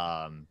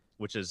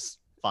 which is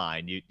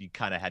fine. You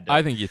kind of had to.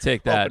 I think you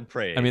take hope that. and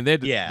pray. I mean, they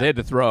had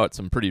to throw out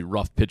some pretty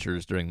rough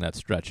pitchers during that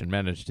stretch and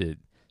managed to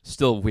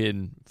still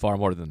win far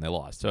more than they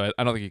lost. So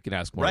I don't think you can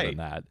ask more than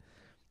that.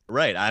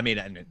 Right. I mean,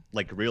 and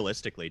like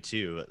realistically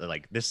too,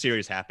 like this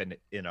series happened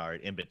in our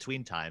in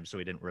between time, so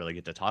we didn't really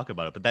get to talk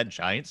about it. But that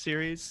Giant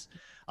series,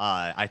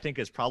 I think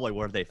is probably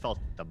where they felt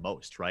the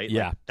most, right?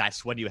 Yeah. Like,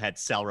 that's when you had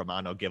Sal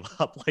Romano give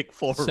up like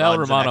 4 Sal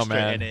runs Romano, in extra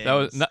man,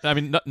 innings. that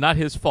was not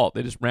his fault.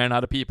 They just ran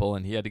out of people,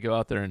 and he had to go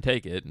out there and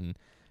take it. And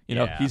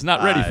Yeah, he's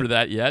not ready for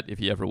that yet, if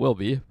he ever will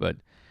be. But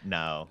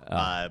No,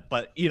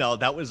 but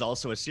that was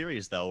also a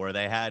series though where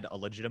they had a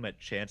legitimate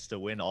chance to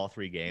win all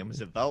 3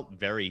 games. It felt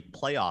very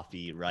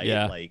playoffy, right?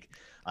 Yeah. Like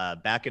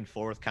back and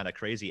forth, kind of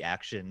crazy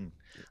action.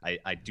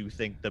 I do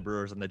think the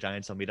Brewers and the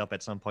Giants will meet up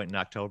at some point in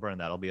October, and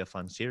that'll be a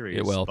fun series.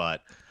 It will.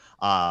 But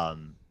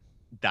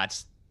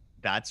that's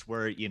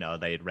where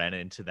they ran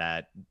into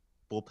that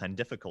bullpen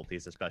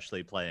difficulties,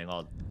 especially playing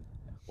all.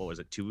 What was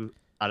it? 2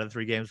 out of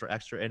 3 games were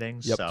extra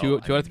innings. Yep, So, two out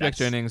of 3 that's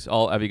extra innings,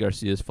 all Avi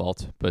Garcia's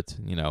fault. But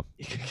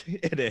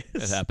it is.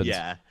 it happens.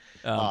 Yeah.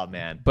 Oh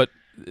man. But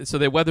so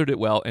they weathered it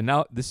well, and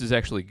now this is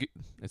actually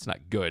it's not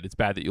good. It's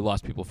bad that you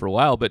lost people for a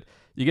while, but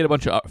you get a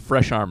bunch of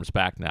fresh arms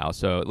back now.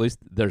 So at least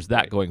there's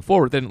that going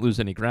forward. They didn't lose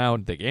any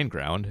ground; they gained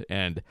ground,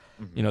 and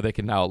they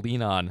can now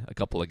lean on a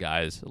couple of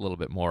guys a little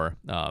bit more.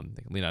 They can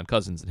lean on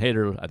Cousins and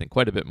Hader, I think,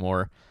 quite a bit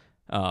more.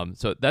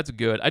 So that's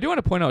good. I do want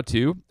to point out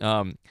too,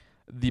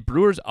 the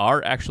Brewers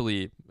are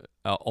actually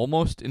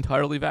almost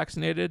entirely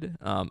vaccinated.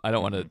 I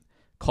don't want to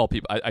call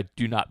people. I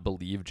do not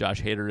believe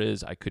Josh Hader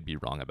is. I could be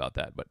wrong about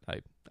that, but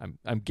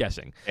I'm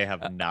guessing. They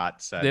have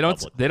not said. They don't.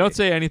 Publicly. They don't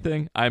say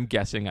anything. I'm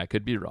guessing. I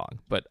could be wrong,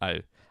 but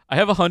I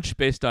have a hunch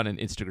based on an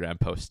Instagram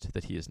post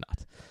that he is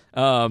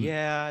not.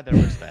 Yeah, there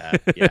was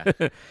that.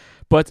 Yeah.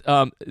 But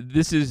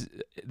this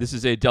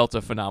is a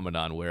Delta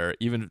phenomenon where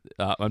even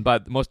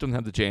most of them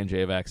have the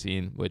J&J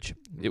vaccine, which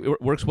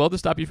it works well to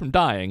stop you from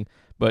dying,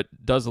 but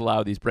does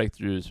allow these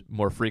breakthroughs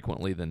more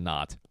frequently than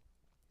not.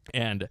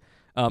 And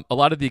a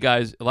lot of these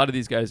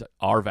guys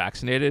are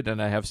vaccinated,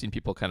 and I have seen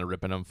people kind of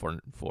ripping them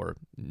for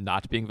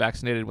not being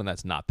vaccinated when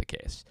that's not the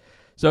case.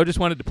 So I just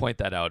wanted to point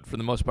that out. For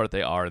the most part,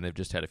 they are, and they've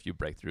just had a few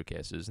breakthrough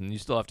cases. And you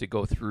still have to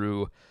go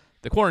through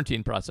the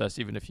quarantine process,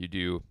 even if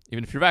you're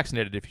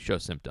vaccinated, if you show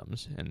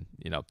symptoms. And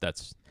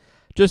that's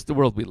just the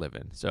world we live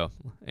in. So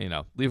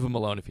leave them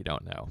alone if you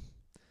don't know.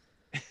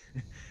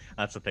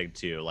 That's the thing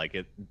too. Like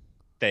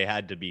they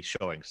had to be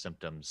showing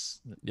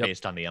symptoms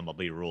based on the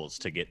MLB rules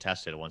to get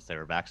tested. Once they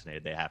were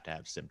vaccinated, they have to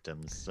have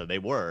symptoms. So they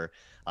were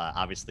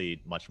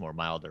obviously much more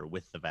milder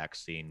with the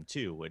vaccine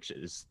too, which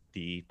is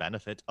the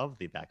benefit of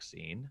the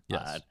vaccine.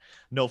 Yes.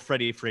 No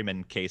Freddie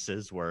Freeman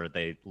cases where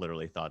they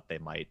literally thought they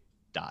might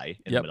die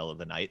in the middle of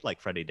the night like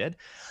Freddie did.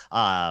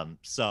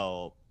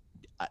 So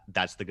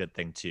that's the good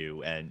thing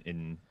too. And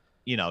in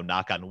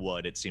knock on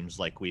wood, it seems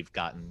like we've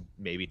gotten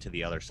maybe to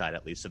the other side,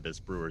 at least of this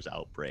Brewers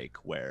outbreak,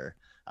 where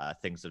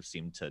things have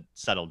seemed to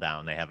settle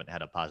down. They haven't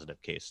had a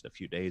positive case in a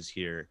few days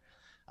here.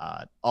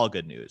 All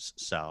good news.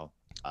 So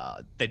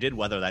they did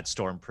weather that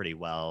storm pretty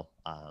well.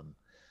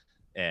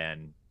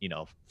 And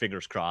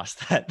fingers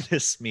crossed that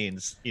this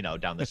means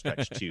down the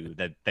stretch too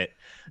that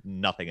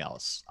nothing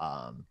else.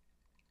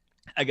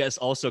 I guess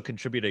also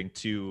contributing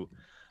to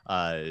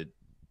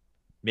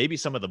maybe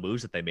some of the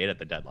moves that they made at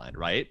the deadline,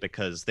 right?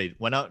 Because they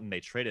went out and they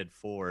traded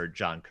for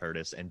John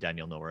Curtis and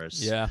Daniel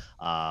Norris. Yeah.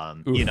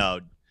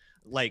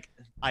 Like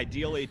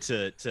ideally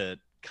to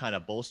kind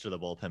of bolster the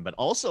bullpen, but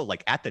also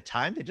like at the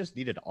time they just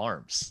needed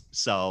arms.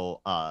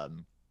 So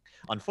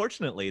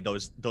unfortunately,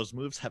 those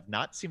moves have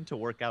not seemed to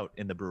work out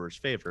in the Brewers'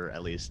 favor,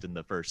 at least in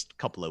the first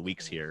couple of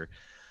weeks here.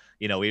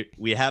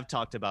 We have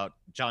talked about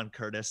John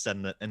Curtis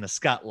and the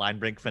Scott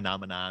Linebrink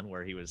phenomenon,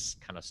 where he was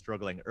kind of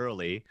struggling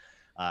early.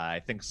 I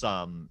think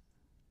some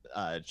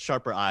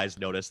sharper eyes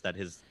noticed that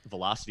his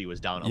velocity was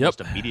down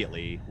almost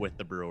immediately with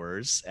the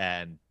Brewers,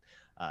 and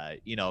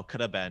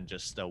could have been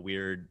just a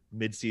weird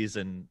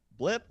midseason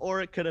blip,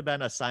 or it could have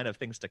been a sign of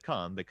things to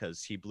come,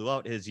 because he blew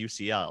out his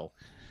UCL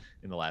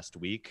in the last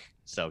week.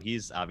 So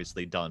he's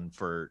obviously done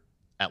for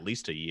at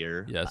least a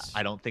year. Yes.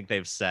 I don't think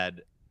they've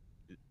said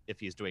if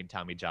he's doing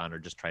Tommy John or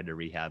just trying to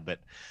rehab, but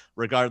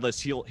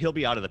regardless, he'll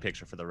be out of the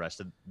picture for the rest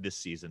of this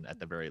season at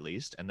the very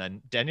least. And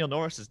then Daniel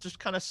Norris is just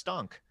kind of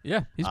stunk.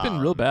 Yeah, he's been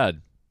real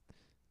bad.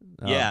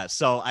 Yeah,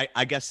 so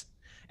I guess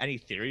any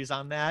theories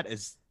on that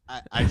is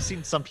I've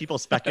seen some people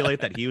speculate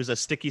that he was a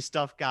sticky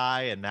stuff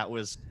guy, and that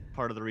was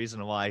part of the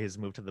reason why his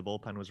move to the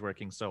bullpen was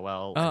working so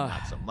well, and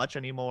not so much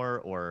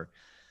anymore. Or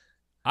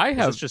is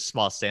this just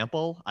small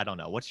sample? I don't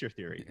know. What's your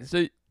theory?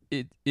 So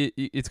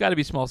it's got to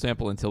be small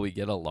sample until we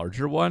get a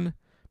larger one.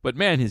 But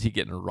man, is he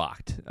getting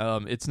rocked?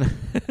 It's not.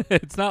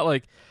 It's not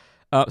like.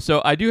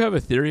 So I do have a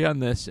theory on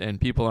this,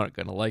 and people aren't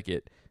going to like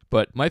it.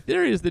 But my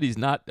theory is that he's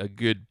not a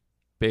good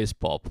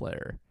baseball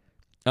player.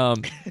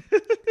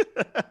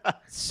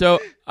 So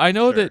I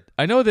know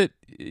that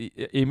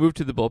he moved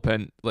to the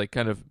bullpen, like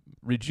kind of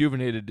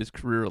rejuvenated his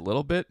career a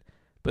little bit,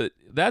 but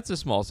that's a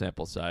small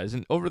sample size.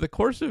 And over the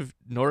course of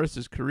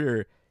Norris's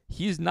career,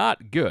 he's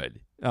not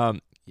good.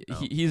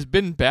 He's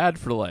been bad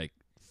for like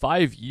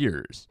 5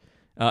 years,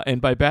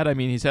 and by bad I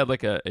mean he's had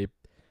like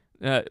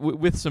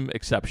with some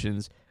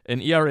exceptions,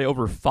 an ERA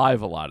over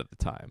 5 a lot of the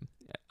time.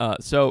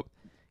 So.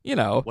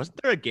 Wasn't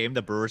there a game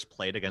the Brewers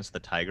played against the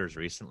Tigers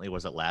recently?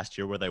 Was it last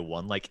year where they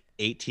won like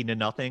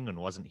 18-0, and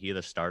wasn't he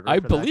the starter? I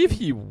believe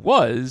he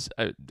was.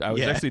 I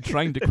was actually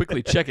trying to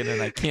quickly check it, and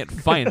I can't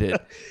find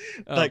it.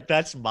 Like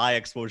that's my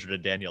exposure to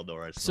Daniel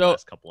Norris the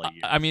last couple of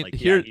years. I mean,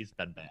 he's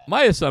been bad.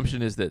 My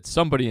assumption is that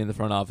somebody in the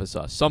front office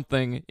saw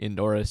something in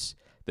Norris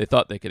they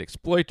thought they could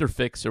exploit or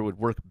fix or would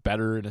work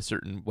better in a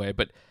certain way,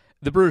 but.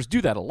 The Brewers do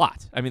that a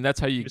lot. I mean,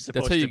 that's how you. You're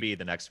supposed to be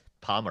the next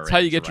Pomerantz. That's how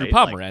you get right? your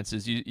Pomerantz.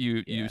 Is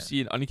you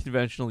see an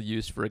unconventional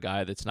use for a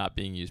guy that's not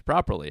being used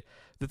properly.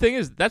 The thing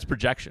is, that's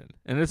projection,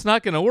 and it's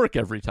not going to work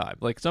every time.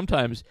 Like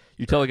sometimes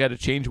you tell a guy to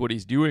change what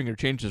he's doing or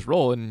change his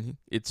role, and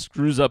it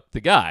screws up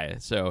the guy.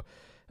 So,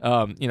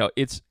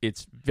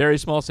 it's very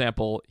small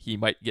sample. He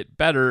might get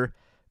better,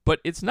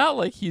 but it's not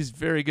like he's a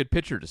very good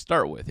pitcher to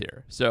start with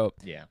here. So,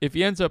 if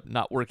he ends up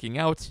not working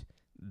out.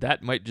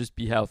 That might just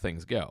be how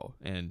things go.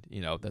 And,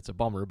 that's a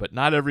bummer, but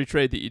not every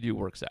trade that you do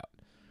works out.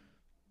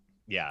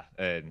 Yeah,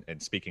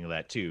 and speaking of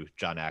that, too,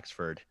 John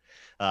Axford.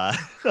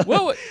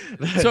 Well,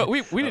 so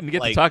we didn't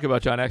get to talk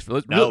about John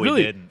Axford.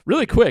 We didn't.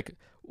 Really quick,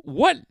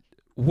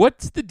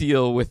 what's the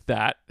deal with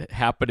that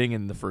happening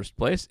in the first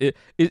place?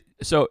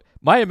 So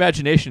my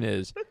imagination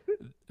is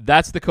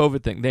that's the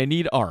COVID thing. They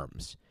need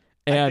arms.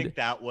 And I think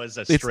that was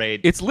a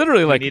straight. It's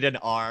literally like, need an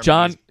arm.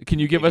 John, can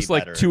you give us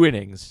like better. 2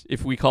 innings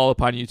if we call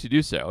upon you to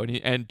do so?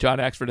 And John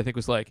Axford, I think,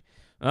 was like,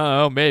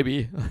 oh,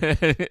 maybe,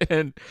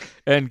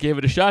 and gave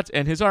it a shot,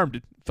 and his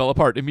arm fell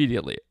apart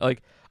immediately.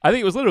 Like I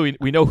think it was literally,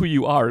 we know who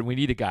you are, and we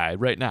need a guy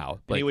right now.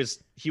 Like,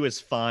 he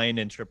was fine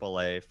in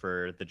AAA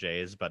for the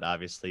Jays, but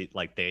obviously,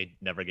 like they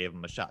never gave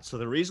him a shot. So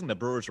the reason the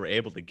Brewers were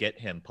able to get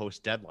him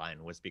post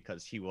deadline was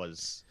because he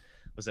was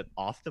it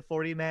off the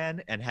 40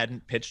 man and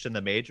hadn't pitched in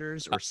the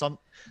majors or some.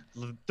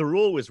 The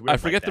rule was weird. I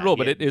forget the rule,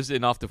 but it is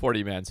an off the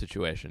 40 man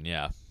situation.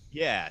 Yeah.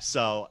 Yeah.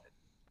 So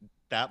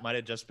that might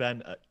have just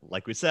been,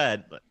 like we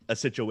said, a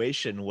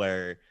situation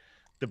where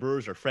the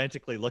Brewers are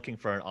frantically looking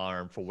for an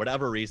arm for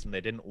whatever reason.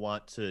 They didn't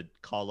want to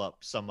call up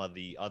some of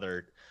the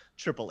other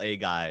AAA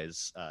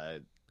guys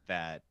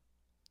that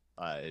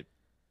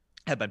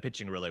have been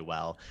pitching really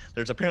well.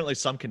 There's apparently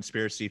some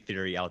conspiracy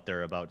theory out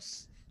there about,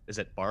 is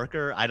it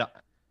Barker?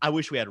 I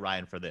wish we had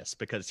Ryan for this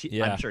because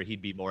I'm sure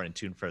he'd be more in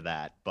tune for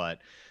that. But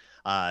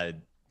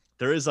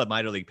there is a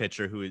minor league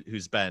pitcher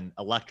who's been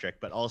electric,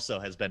 but also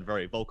has been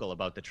very vocal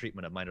about the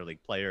treatment of minor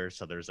league players.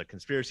 So there's a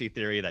conspiracy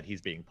theory that he's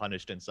being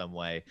punished in some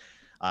way.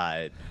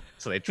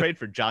 So they trade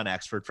for John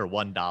Axford for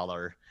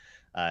 $1,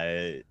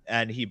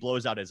 and he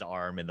blows out his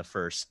arm in the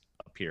first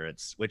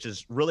appearance, which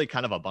is really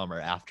kind of a bummer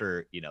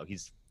after,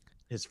 he's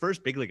his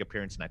first big league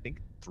appearance in, I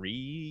think, 3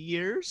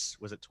 years.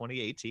 Was it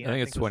 2018? I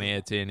think it's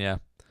 2018. Yeah.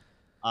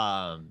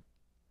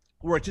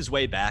 Worked his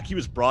way back. He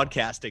was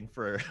broadcasting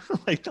for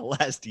like the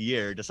last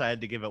year, decided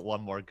to give it one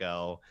more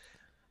go.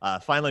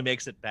 Finally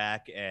makes it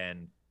back,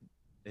 and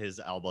his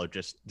elbow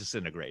just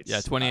disintegrates. Yeah,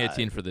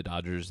 2018 for the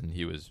Dodgers, and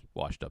he was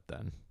washed up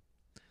then.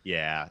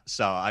 Yeah,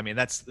 so I mean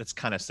that's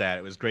kind of sad.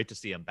 It was great to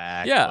see him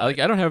back. Yeah, like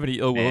I don't have any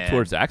ill will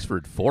towards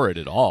Axford for it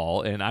at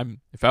all. And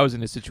if I was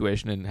in his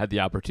situation and had the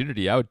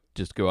opportunity, I would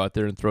just go out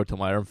there and throw it till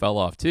my arm fell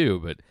off too.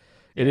 But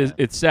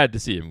it's sad to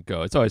see him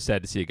go. It's always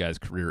sad to see a guy's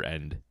career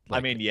end. Like,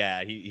 I mean,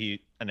 yeah,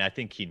 he and I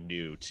think he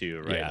knew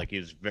too, right? Yeah. Like he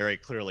was very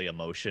clearly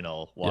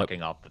emotional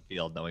walking off the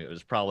field, knowing it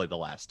was probably the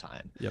last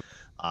time. Yep.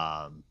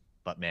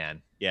 But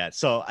man, yeah.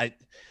 So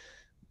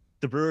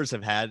the Brewers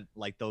have had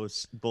like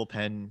those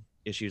bullpen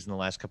issues in the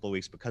last couple of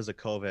weeks because of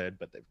COVID,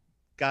 but they've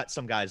got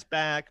some guys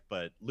back.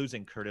 But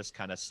losing Curtis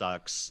kind of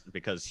sucks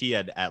because he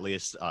had at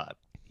least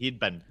he'd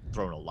been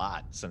thrown a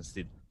lot since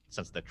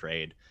the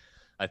trade.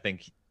 I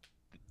think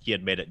he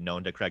had made it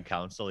known to Craig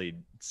Counsell. He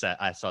said,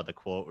 I saw the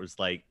quote was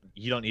like,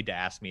 "You don't need to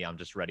ask me. I'm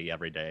just ready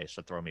every day.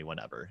 So throw me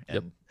whenever."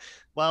 And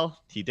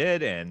well, he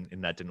did. And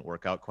that didn't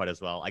work out quite as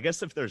well. I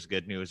guess if there's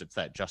good news, it's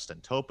that Justin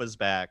Topa's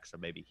back. So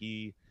maybe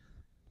he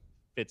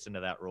fits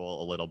into that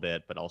role a little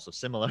bit, but also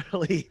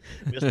similarly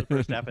missed the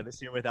first half of this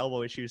year with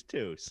elbow issues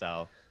too.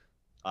 So,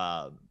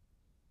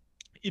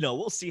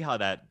 we'll see how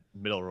that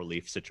middle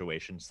relief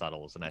situation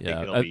settles. And I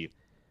think it'll be.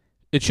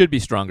 It should be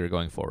stronger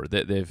going forward.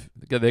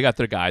 They got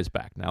their guys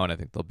back now, and I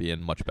think they'll be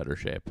in much better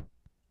shape.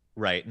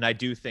 Right. And I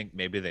do think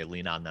maybe they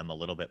lean on them a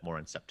little bit more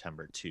in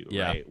September too,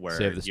 Yeah, right? Where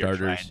save the you're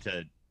starters.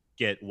 trying to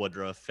get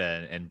Woodruff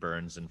and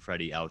Burns and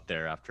Freddie out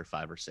there after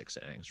 5 or 6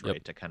 innings, right?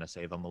 Yep. To kind of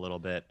save them a little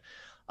bit.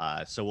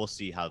 So we'll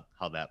see how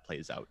that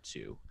plays out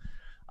too.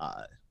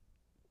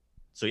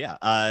 So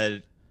yeah,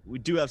 we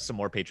do have some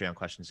more Patreon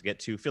questions to get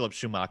to. Philip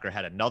Schumacher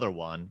had another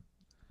one.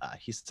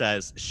 He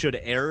says, should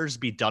errors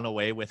be done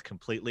away with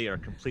completely or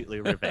completely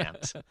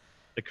revamped?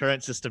 The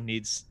current system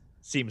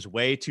seems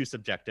way too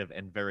subjective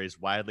and varies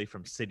widely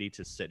from city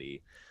to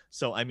city.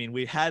 So, I mean,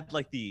 we had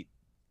like the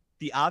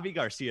Avi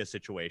Garcia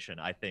situation,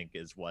 I think,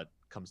 is what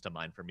comes to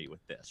mind for me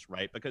with this,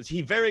 right? Because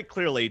he very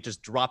clearly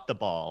just dropped the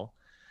ball.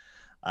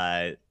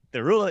 They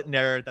rule it an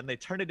error, then they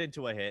turn it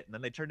into a hit, and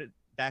then they turn it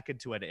back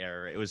into an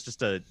error. It was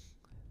just a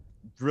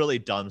really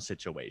dumb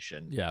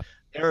situation. Yeah.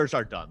 Errors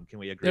are dumb. Can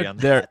we agree on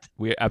that?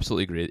 We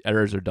absolutely agree.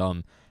 Errors are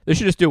dumb. They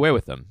should just do away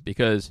with them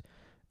because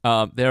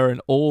they're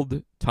an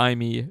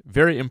old-timey,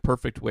 very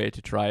imperfect way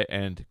to try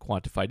and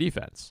quantify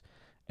defense.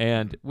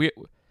 And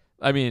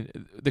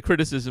the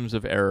criticisms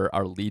of error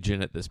are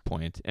legion at this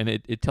point, and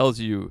it tells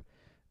you,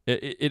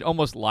 it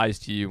almost lies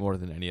to you more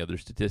than any other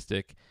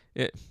statistic.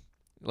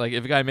 Like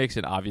if a guy makes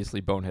an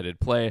obviously boneheaded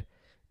play,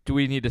 do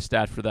we need a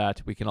stat for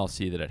that? We can all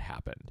see that it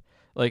happened.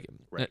 Like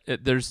right.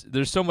 There's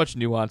so much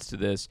nuance to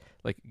this.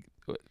 Like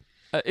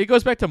it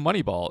goes back to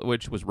Moneyball,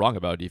 which was wrong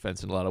about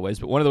defense in a lot of ways,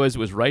 but one of the ways it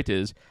was right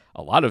is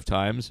a lot of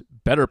times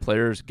better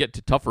players get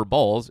to tougher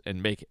balls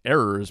and make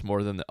errors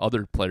more than the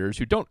other players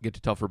who don't get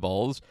to tougher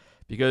balls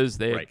because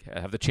they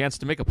have the chance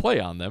to make a play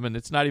on them, and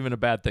it's not even a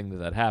bad thing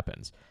that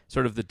happens.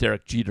 Sort of the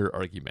Derek Jeter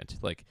argument.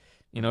 Like,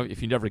 you know,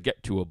 if you never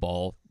get to a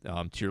ball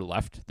to your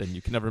left, then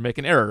you can never make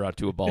an error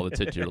onto a ball that's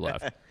hit to your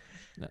left.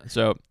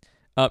 So,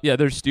 yeah,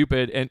 they're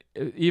stupid, and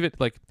even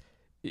like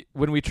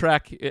when we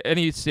track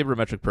any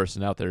sabermetric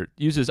person out there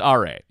uses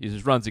RA,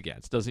 uses runs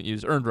against, doesn't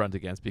use earned runs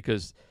against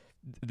because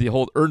the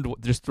whole earned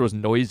just throws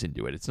noise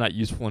into it. It's not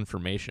useful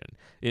information.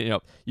 You know,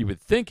 you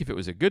would think if it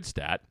was a good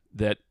stat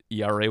that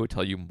ERA would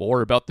tell you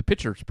more about the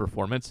pitcher's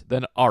performance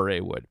than RA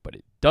would, but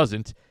it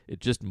doesn't. It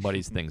just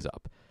muddies things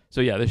up.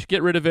 So yeah, they should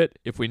get rid of it.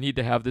 If we need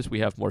to have this, we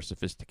have more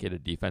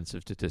sophisticated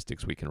defensive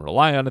statistics we can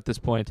rely on at this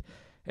point.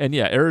 And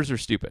yeah, errors are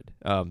stupid.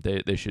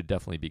 They should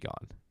definitely be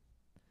gone.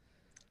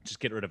 Just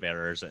get rid of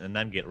errors and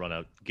then get rid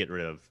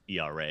of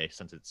ERA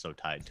since it's so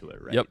tied to it,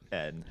 right? Yep.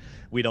 And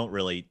we don't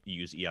really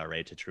use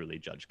ERA to truly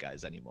judge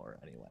guys anymore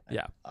anyway.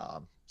 Yeah.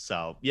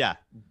 So yeah,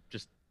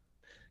 just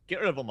get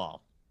rid of them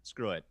all.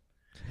 Screw it.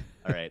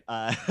 All right.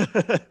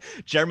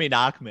 Jeremy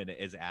Nachman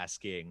is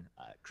asking,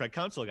 Craig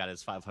Counsell got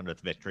his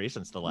 500th victory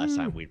since the last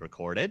time we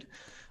recorded.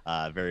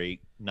 Very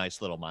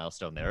nice little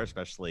milestone there,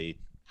 especially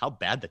how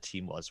bad the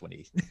team was when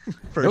he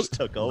first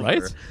took over.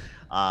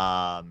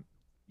 Right?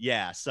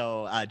 Yeah,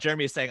 so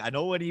Jeremy is saying, I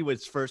know when he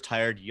was first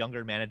hired,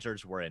 younger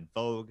managers were in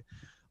vogue.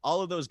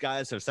 All of those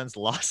guys have since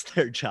lost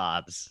their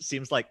jobs.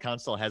 Seems like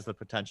Counsell has the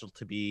potential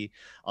to be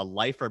a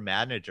lifer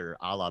manager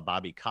a la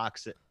Bobby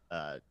Cox,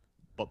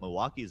 but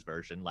Milwaukee's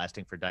version,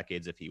 lasting for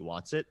decades if he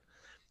wants it.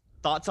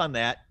 Thoughts on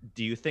that?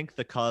 Do you think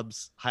the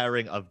Cubs'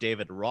 hiring of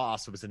David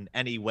Ross was in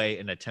any way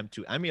an attempt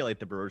to emulate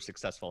the Brewers'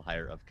 successful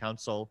hire of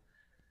Counsell?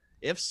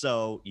 If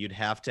so, you'd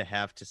have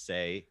to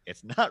say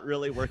it's not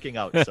really working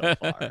out so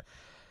far.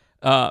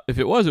 If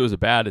it was a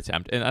bad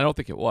attempt, and I don't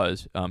think it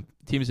was.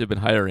 Teams have been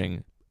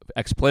hiring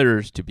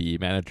ex-players to be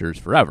managers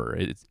forever.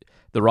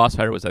 The Ross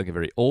hire was, I think, a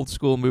very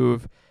old-school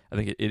move. I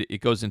think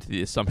it goes into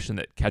the assumption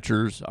that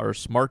catchers are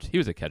smart. He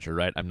was a catcher,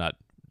 right? I'm not.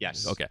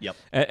 Yes. Okay. Yep.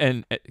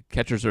 And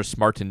catchers are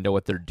smart and know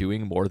what they're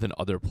doing more than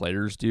other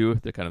players do.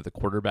 They're kind of the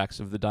quarterbacks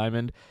of the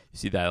diamond. You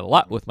see that a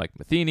lot with Mike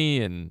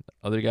Matheny and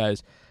other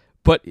guys.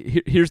 But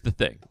here's the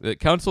thing. The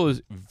Counsell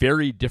is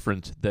very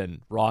different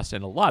than Ross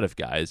and a lot of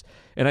guys,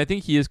 and I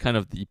think he is kind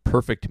of the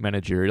perfect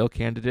managerial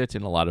candidate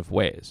in a lot of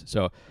ways.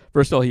 So,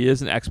 first of all, he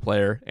is an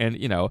ex-player and,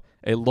 you know,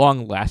 a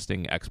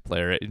long-lasting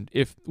ex-player.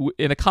 If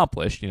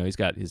accomplished, you know, he's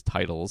got his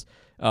titles.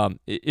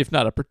 If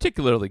not a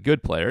particularly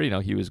good player, you know,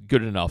 he was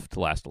good enough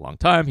to last a long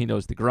time. He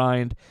knows the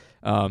grind.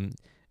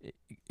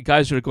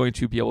 Guys are going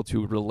to be able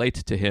to relate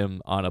to him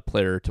on a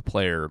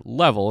player-to-player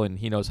level, and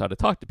he knows how to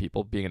talk to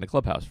people being in a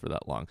clubhouse for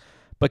that long.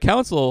 But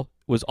Counsell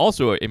was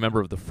also a member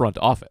of the front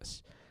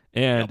office.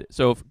 And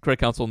so Craig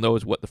Counsell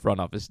knows what the front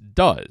office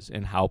does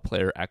and how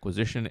player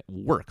acquisition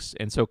works,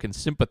 and so can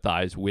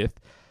sympathize with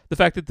the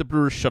fact that the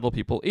Brewers shuttle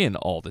people in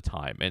all the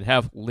time and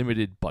have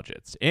limited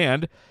budgets.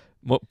 And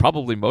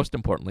probably most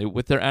importantly,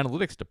 with their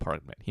analytics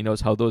department. He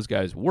knows how those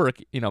guys work.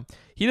 You know,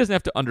 he doesn't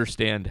have to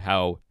understand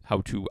how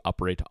to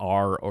operate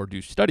R or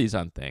do studies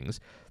on things,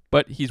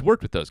 but he's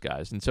worked with those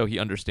guys, and so he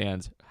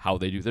understands how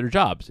they do their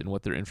jobs and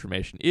what their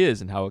information is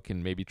and how it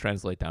can maybe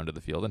translate down to the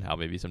field and how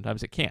maybe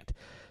sometimes it can't.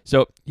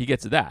 So he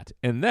gets that.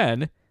 And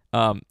then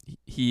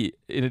he,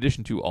 in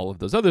addition to all of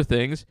those other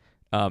things,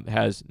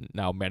 has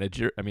now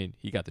manager. I mean,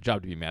 he got the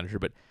job to be manager,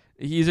 but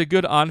he's a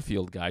good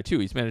on-field guy, too.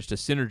 He's managed to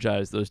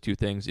synergize those two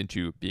things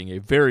into being a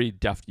very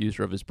deft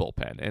user of his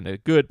bullpen and a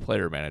good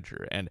player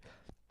manager. And,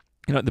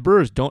 you know, the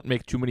Brewers don't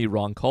make too many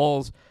wrong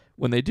calls.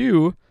 When they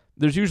do,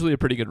 there's usually a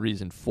pretty good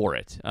reason for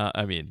it.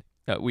 I mean,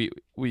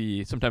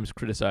 we sometimes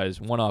criticize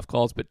one-off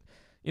calls, but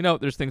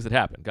there's things that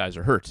happen. Guys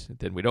are hurt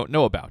that we don't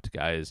know about.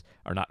 Guys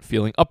are not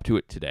feeling up to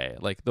it today.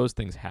 Like, those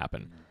things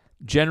happen.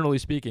 Generally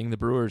speaking, the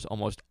Brewers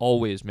almost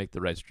always make the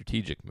right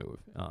strategic move,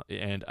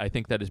 and I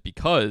think that is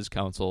because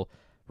Counsell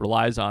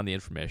relies on the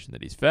information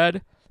that he's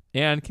fed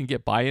and can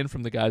get buy-in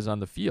from the guys on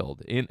the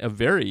field in a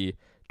very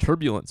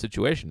turbulent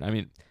situation. I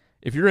mean,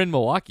 if you're in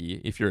Milwaukee,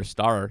 if you're a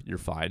star, you're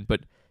fine,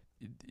 but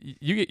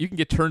you can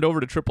get turned over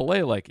to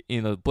AAA like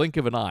in a blink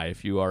of an eye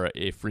if you are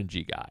a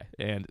fringy guy,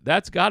 and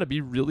that's got to be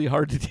really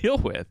hard to deal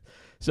with.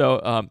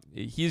 So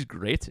he's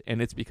great,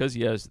 and it's because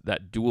he has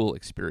that dual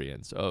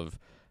experience of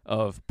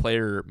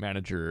player,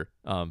 manager,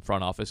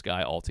 front office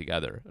guy all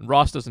together. And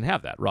Ross doesn't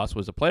have that. Ross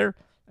was a player,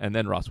 and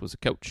then Ross was a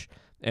coach,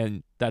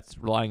 and that's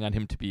relying on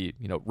him to be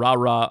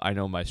rah-rah. I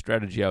know my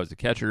strategy. I was a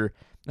catcher.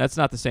 That's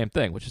not the same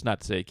thing, which is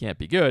not to say he can't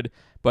be good,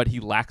 but he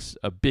lacks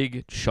a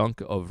big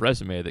chunk of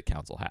resume that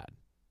Counsell had.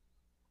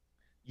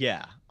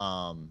 Yeah.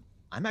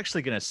 I'm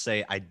actually going to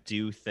say I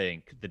do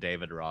think the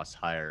David Ross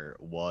hire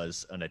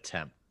was an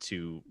attempt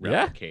to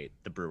replicate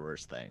the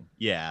Brewers thing.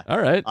 Yeah. All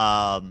right.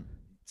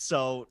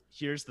 So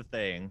here's the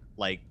thing.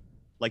 Like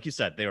you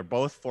said, they were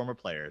both former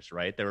players,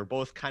 right? They were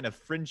both kind of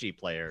fringy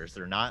players.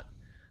 They're not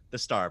the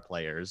star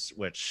players,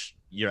 which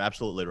you're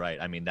absolutely right.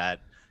 I mean,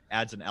 that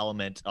adds an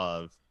element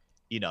of,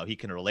 he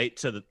can relate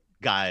to the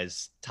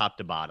guys top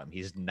to bottom.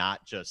 He's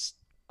not just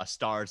a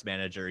stars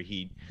manager.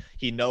 He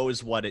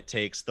knows what it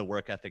takes, the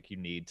work ethic you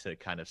need to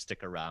kind of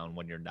stick around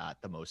when you're not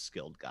the most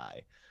skilled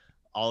guy.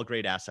 All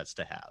great assets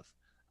to have.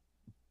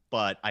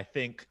 But I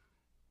think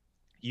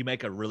you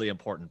make a really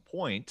important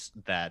point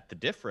that the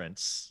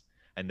difference,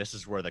 and this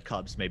is where the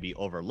Cubs maybe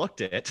overlooked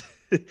it,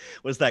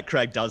 was that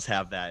Craig does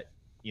have that,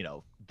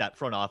 that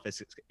front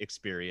office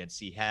experience.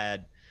 He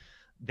had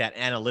that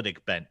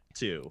analytic bent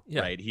too,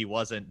 right? He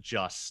wasn't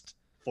just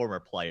former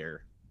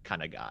player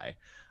kind of guy.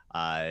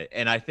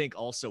 And I think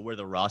also where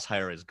the Ross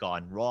hire has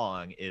gone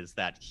wrong is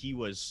that he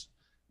was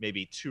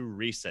maybe too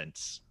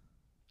recent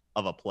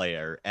of a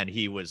player, and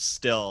he was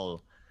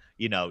still,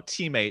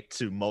 teammate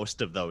to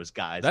most of those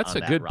guys. That's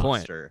on a good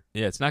roster.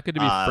 Point. Yeah, it's not good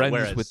to be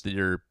friends with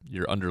your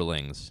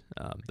underlings.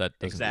 That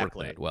doesn't work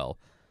that well.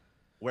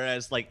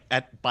 Whereas,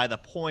 by the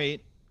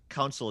point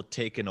Counsell had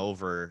taken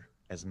over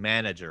as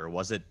manager,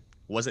 was it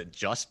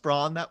just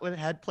Braun that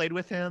had played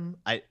with him?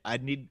 I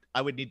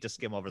would need to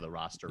skim over the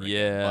roster.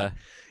 Yeah, but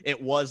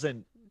it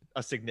wasn't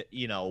a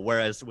significant.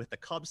 Whereas with the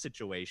Cubs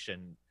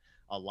situation,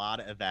 a lot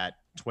of that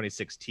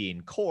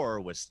 2016 core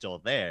was still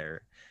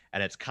there,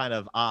 and it's kind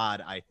of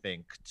odd, I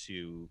think,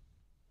 to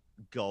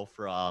go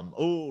from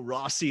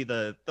Rossi,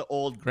 the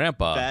old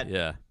grandpa,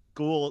 vet,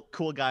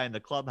 cool guy in the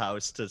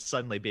clubhouse, to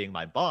suddenly being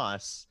my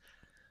boss.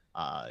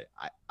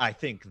 I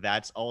think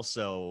that's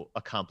also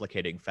a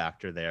complicating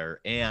factor there,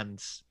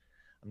 and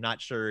I'm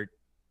not sure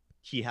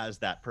he has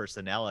that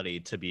personality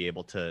to be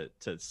able to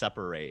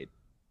separate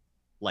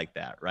like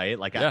that, right?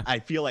 I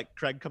feel like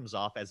Craig comes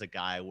off as a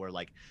guy where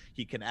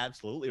he can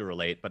absolutely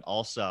relate, but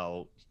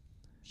also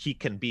he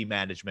can be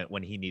management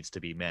when he needs to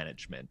be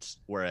management.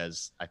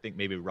 Whereas I think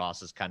maybe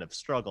Ross has kind of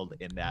struggled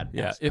in that.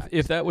 Yeah,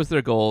 if that was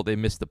their goal, they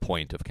missed the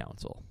point of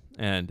Counsell,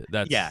 and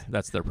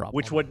that's their problem.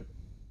 Which would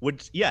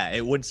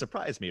it wouldn't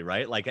surprise me,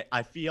 right?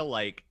 I feel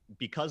like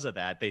because of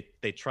that,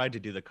 they tried to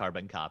do the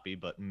carbon copy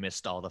but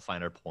missed all the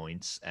finer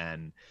points.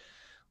 And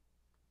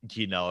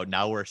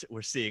now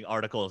we're seeing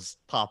articles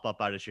pop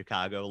up out of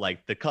Chicago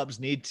like the Cubs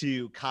need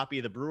to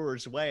copy the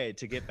Brewers way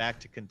to get back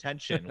to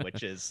contention,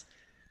 which is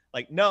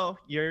no,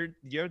 you're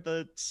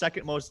the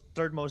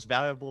third most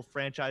valuable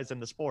franchise in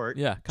the sport.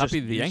 Yeah,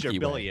 copy the Yankee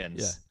way.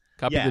 Yeah,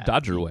 copy the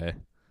Dodger way.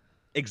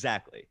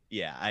 Exactly.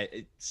 Yeah.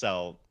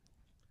 So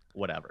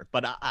whatever,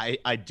 but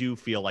I do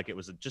feel like it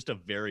was just a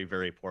very,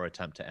 very poor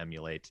attempt to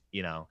emulate,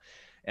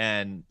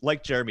 and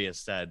like Jeremy has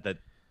said, that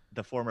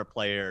the former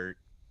player,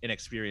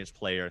 inexperienced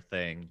player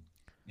thing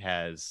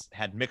has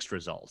had mixed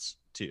results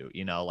too.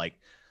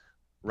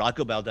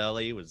 Rocco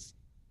Baldelli was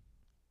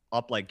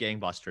up like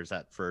gangbusters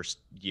that first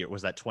year.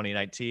 Was that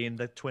 2019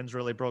 the Twins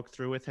really broke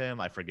through with him?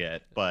 I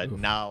forget, but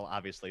now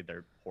obviously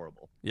they're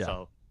horrible. Yeah.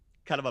 So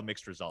kind of a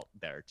mixed result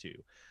there too.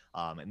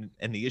 And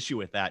the issue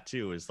with that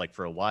too is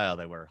for a while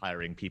they were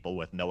hiring people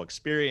with no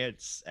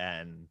experience,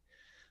 and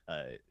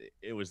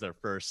it was their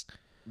first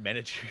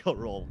managerial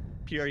role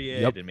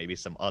period. And maybe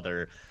some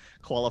other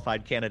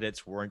qualified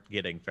candidates weren't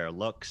getting fair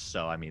looks.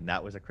 So I mean,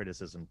 that was a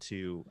criticism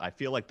too. I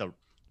feel like the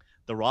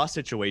Ross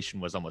situation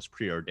was almost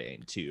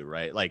preordained too,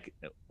 right?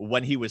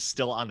 When he was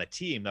still on the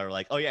team, they were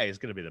like, oh yeah, he's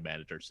going to be the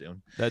manager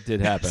soon. That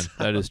did happen.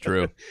 That is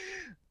true.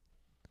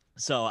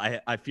 So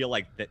I feel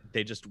like that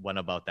they just went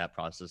about that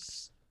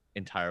process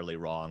entirely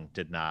wrong,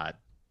 did not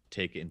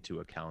take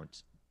into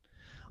account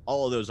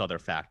all of those other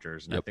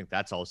factors. And I think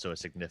that's also a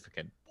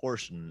significant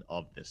portion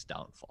of this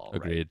downfall.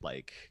 Agreed.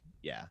 Right?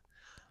 Yeah.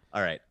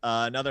 All right.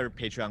 Another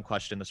Patreon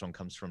question. This one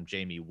comes from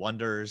Jamie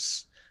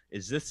Wonders.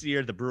 Is this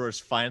year the Brewers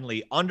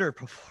finally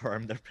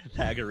underperformed their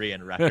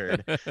Pythagorean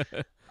record?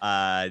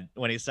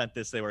 When he sent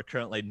this, they were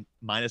currently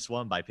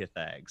 -1 by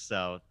Pythag.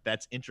 So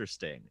that's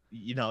interesting.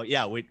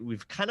 Yeah,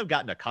 we've kind of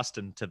gotten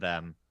accustomed to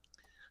them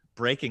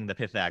breaking the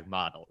Pythag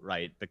model,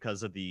 right?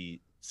 Because of the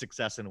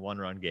success in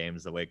one-run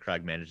games, the way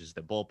Craig manages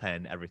the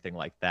bullpen, everything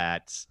like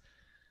that.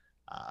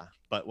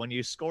 But when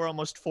you score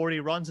almost 40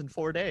 runs in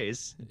 4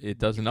 days, it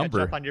does a catch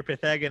number up on your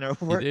Pythag in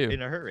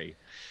a hurry.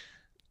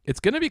 It's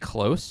going to be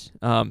close.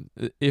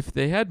 If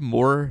they had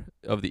more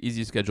of the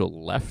easy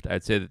schedule left,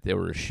 I'd say that they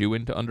were a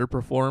shoo-in to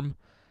underperform.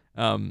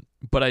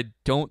 But I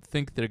don't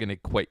think they're going to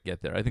quite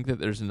get there. I think that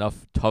there's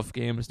enough tough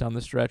games down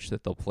the stretch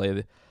that they'll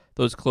play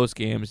those close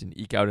games and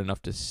eke out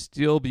enough to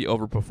still be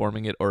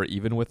overperforming it or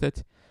even with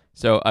it.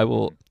 So I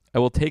will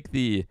take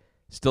the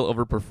still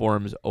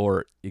overperforms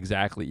or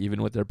exactly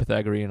even with their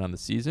Pythagorean on the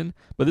season.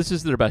 But this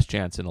is their best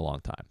chance in a long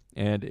time.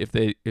 And if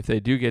they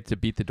do get to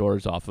beat the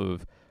doors off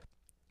of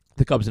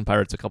the Cubs and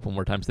Pirates a couple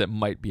more times, that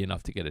might be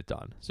enough to get it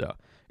done. So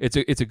it's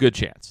a good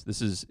chance.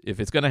 If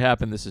it's going to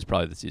happen, this is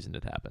probably the season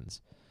it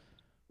happens.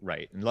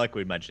 Right. And like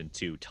we mentioned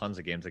too, tons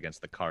of games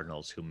against the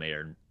Cardinals who may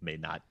or may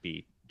not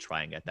be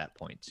trying at that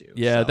point too.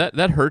 Yeah, so.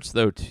 that hurts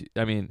though.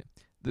 I mean,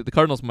 the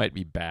Cardinals might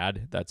be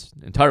bad. That's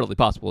entirely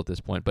possible at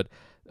this point. But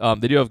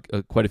they do have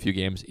quite a few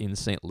games in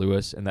St.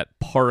 Louis, and that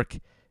park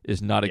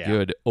is not a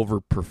good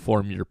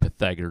overperform your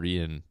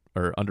Pythagorean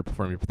or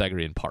underperform your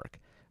Pythagorean park.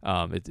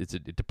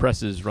 It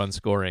depresses run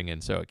scoring,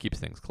 and so it keeps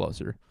things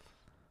closer.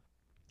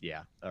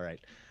 Yeah. All right.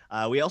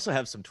 We also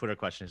have some Twitter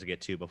questions to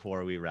get to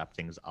before we wrap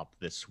things up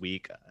this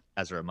week.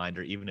 As a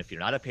reminder, even if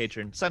you're not a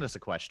patron, send us a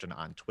question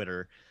on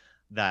Twitter.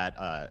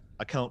 That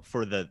account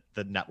for the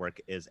network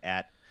is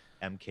at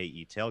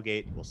MKE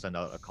Tailgate. We'll send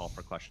out a call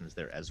for questions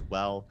there as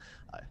well.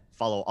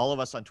 Follow all of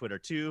us on Twitter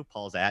too.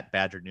 Paul's at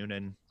Badger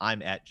Noonan.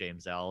 I'm at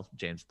James L.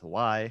 James with the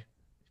Y.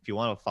 If you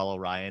want to follow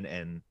Ryan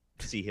and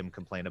see him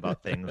complain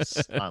about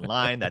things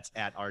online, that's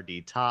at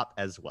RD Top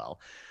as well.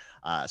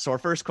 So our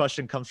first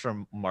question comes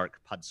from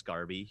Mark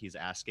Pudscarby. He's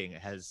asking,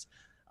 has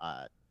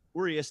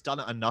Urias done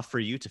enough for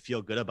you to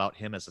feel good about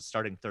him as a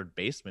starting third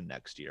baseman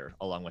next year?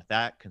 Along with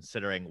that,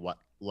 considering what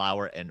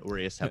Lauer and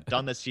Urias have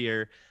done this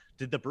year,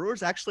 did the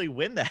Brewers actually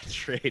win that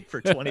trade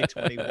for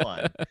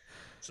 2021?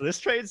 So this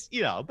trade's,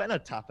 been a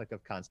topic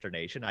of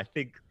consternation. I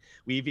think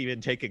we've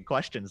even taken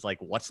questions like,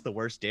 what's the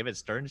worst David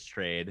Stearns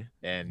trade?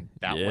 And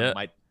that one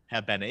might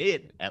have been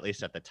it, at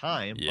least at the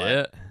time.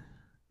 Yeah.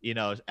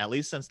 But at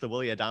least since the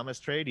Willy Adames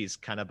trade, he's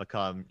kind of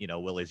become,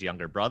 Willie's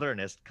younger brother and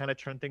has kind of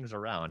turned things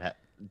around.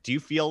 Do you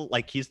feel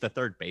like he's the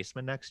third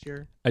baseman next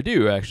year? I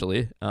do,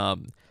 actually.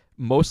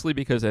 Mostly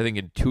because I think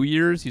in 2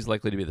 years, he's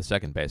likely to be the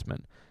second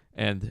baseman.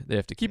 And they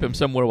have to keep him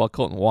somewhere while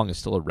Colton Wong is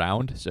still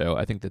around. So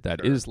I think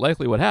that is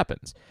likely what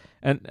happens.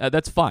 And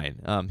that's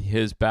fine.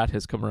 His bat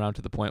has come around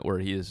to the point where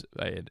he is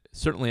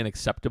certainly an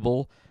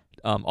acceptable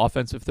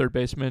offensive third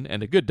baseman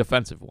and a good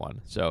defensive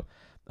one. So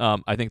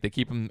I think they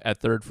keep him at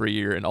third for a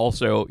year and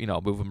also,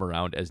 move him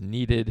around as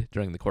needed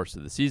during the course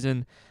of the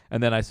season.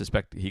 And then I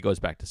suspect he goes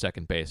back to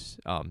second base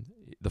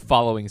the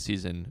following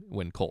season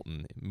when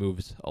Colton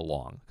moves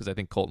along, because I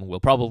think Colton will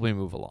probably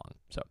move along.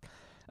 So,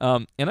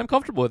 and I'm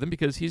comfortable with him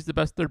because he's the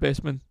best third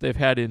baseman they've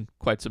had in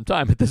quite some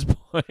time at this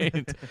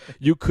point.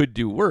 You could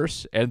do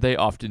worse, and they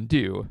often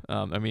do.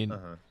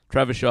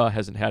 Travis Shaw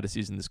hasn't had a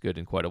season this good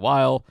in quite a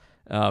while.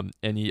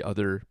 Any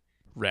other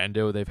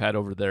rando they've had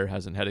over there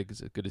hasn't had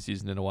as good a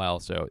season in a while,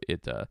 so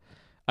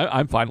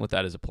I'm fine with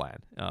that as a plan.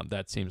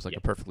 That seems like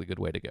a perfectly good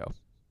way to go.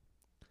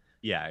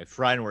 Yeah, if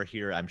Ryan were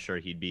here, I'm sure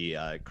he'd be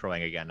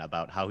crowing again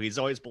about how he's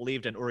always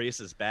believed in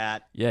Urias's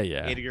bat. Yeah.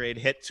 80-grade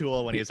hit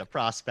tool when he was a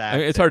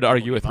prospect. It's hard to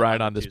argue with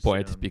Ryan on this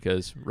point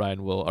because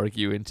Ryan will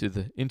argue into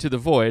the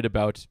void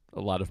about a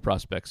lot of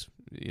prospects.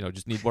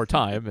 Just need more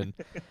time, and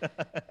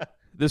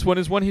this one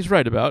is one he's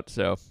right about.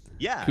 So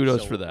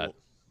kudos for that.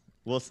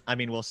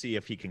 We'll see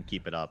if he can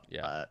keep it up.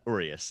 Yeah.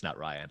 Urias, not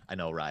Ryan. I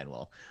know Ryan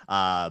will.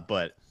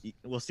 But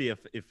we'll see if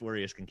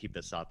Urias can keep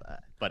this up.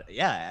 But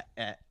yeah,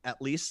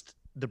 at least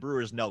the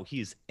Brewers know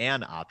he's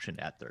an option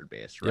at third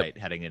base, right? Yep.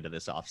 Heading into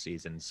this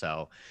offseason.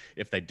 So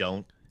if they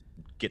don't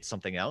get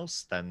something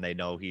else, then they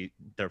know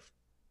they're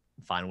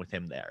fine with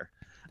him there.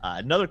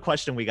 Another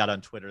question we got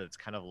on Twitter that's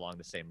kind of along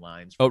the same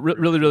lines. Oh,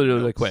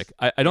 really quick.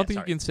 I don't think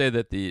you can say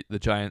that the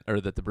Giant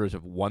or that the Brewers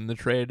have won the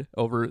trade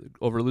over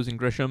losing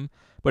Grisham,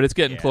 but it's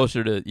getting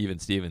closer to even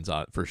Stevens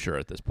on for sure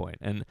at this point.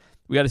 And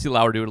we got to see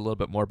Lauer do it a little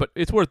bit more. But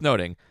it's worth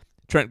noting,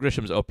 Trent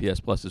Grisham's OPS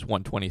plus is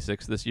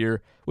 126 this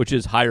year, which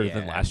is higher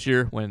than last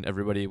year when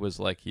everybody was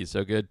like he's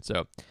so good.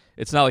 So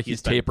it's not like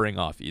he's tapering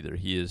off either.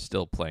 He is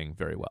still playing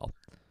very well.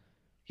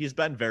 He's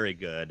been very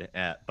good,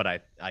 but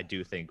I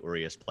do think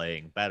Urias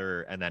playing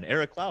better. And then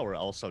Eric Lauer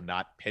also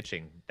not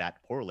pitching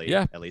that poorly.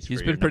 Yeah, at least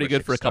he's been pretty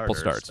good for a couple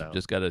starts. So.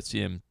 Just got to see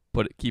him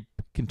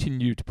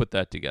continue to put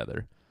that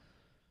together.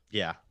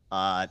 Yeah.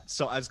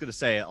 So I was going to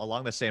say,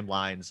 along the same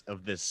lines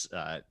of this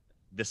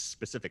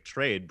specific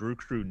trade, Brew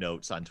Crew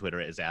Notes on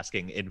Twitter is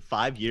asking, in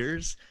 5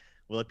 years,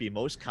 will it be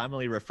most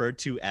commonly referred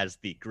to as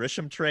the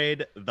Grisham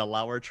trade, the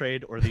Lauer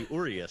trade, or the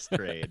Urias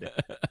trade?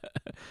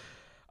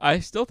 I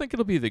still think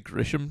it'll be the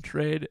Grisham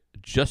trade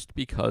just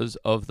because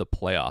of the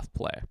playoff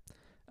play.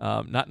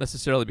 Not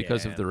necessarily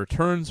because of the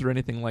returns or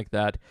anything like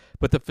that,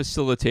 but the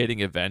facilitating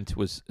event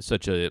was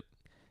such a.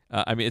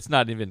 I mean, it's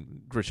not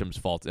even Grisham's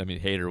fault. I mean,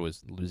 Hader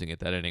was losing at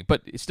that inning,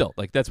 but still,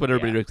 like that's what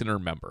everybody's going to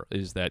remember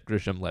is that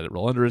Grisham let it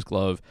roll under his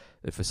glove.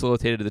 It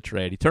facilitated the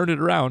trade. He turned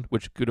it around,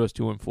 which kudos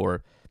to him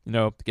for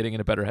getting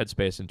in a better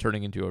headspace and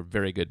turning into a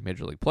very good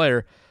major league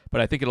player.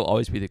 But I think it'll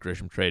always be the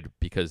Grisham trade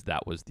because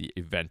that was the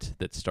event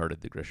that started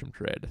the Grisham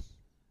trade.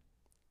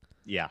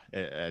 Yeah,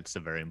 it's a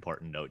very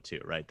important note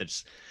too, right?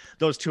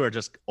 Those two are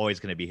just always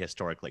going to be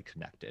historically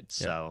connected,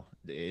 so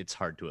it's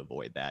hard to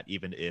avoid that,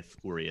 even if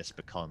Urias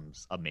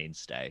becomes a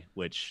mainstay,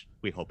 which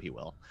we hope he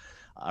will.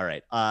 All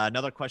right,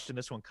 another question.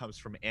 This one comes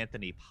from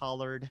Anthony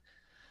Pollard.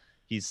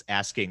 He's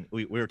asking,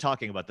 we were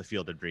talking about the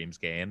Field of Dreams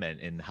game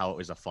and how it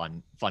was a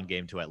fun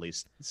game to at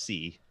least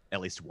see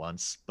at least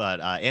once. But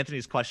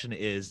Anthony's question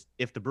is,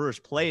 if the Brewers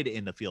played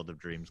in the Field of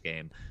Dreams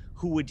game,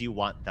 who would you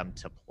want them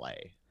to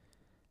play?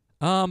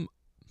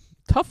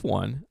 Tough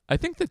one. I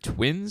think the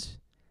Twins,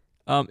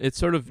 it's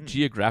sort of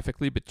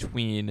geographically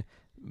between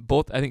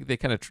both. I think they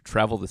kind of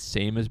travel the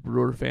same as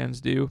Brewer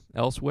fans do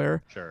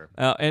elsewhere. Sure.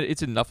 And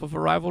it's enough of a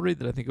rivalry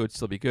that I think it would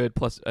still be good.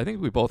 Plus, I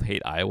think we both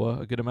hate Iowa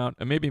a good amount.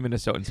 And maybe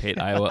Minnesotans hate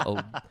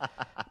Iowa.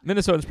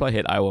 Minnesotans probably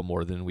hate Iowa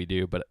more than we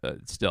do, but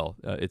still,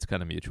 it's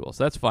kind of mutual.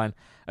 So that's fine.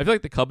 I feel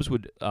like the Cubs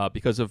would,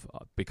 because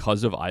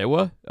of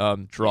Iowa,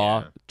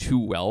 draw too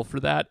well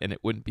for that, and it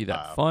wouldn't be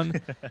that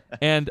fun.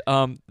 And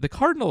the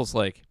Cardinals,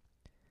 like,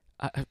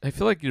 I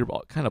feel like you're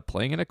kind of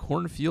playing in a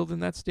cornfield in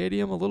that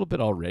stadium a little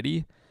bit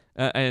already.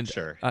 And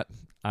sure. I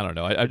don't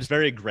know. I just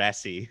very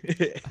grassy.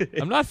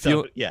 I'm not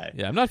feeling.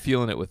 I'm not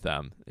feeling it with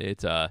them.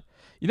 It's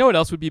you know what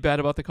else would be bad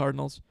about the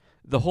Cardinals?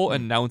 The whole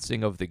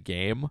announcing of the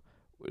game.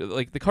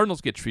 Like the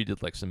Cardinals get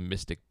treated like some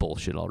mystic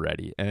bullshit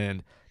already,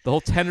 and the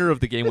whole tenor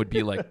of the game would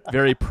be like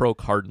very pro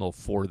Cardinal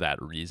for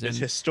that reason. This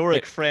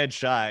historic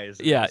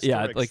franchise. Like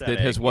setting. that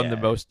has won the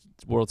most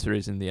World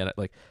Series in the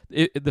like.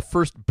 The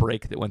first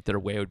break that went their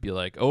way would be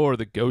like, oh, are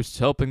the ghosts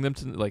helping them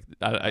to like?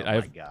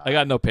 I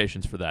got no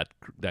patience for that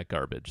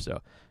garbage.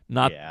 So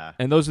not. Yeah.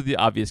 And those are the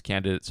obvious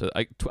candidates. So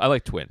I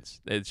like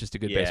Twins. It's just a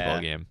good baseball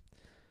game.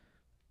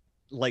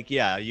 Like,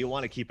 you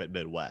want to keep it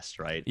Midwest,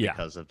 right? Yeah.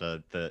 Because of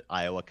the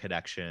Iowa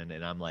connection.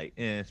 And I'm like,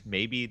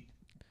 maybe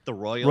the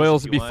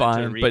Royals would be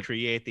fine, to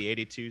recreate the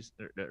 82s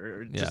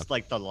or just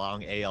like the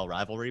long AL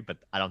rivalry, but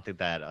I don't think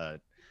that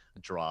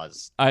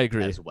draws I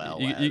agree. as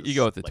well. You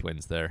go with the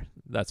Twins there.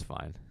 That's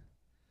fine.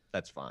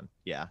 That's fun.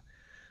 Yeah.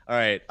 All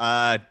right.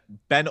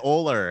 Ben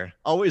Oler,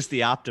 always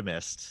the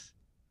optimist.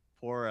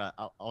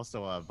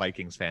 Also a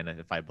Vikings fan,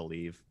 if I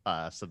believe.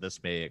 So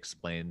this may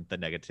explain the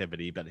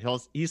negativity, but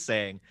he's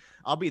saying,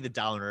 I'll be the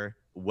downer.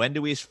 When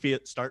do we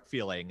start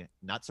feeling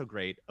not so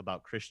great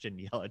about Christian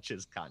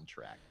Yelich's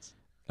contract?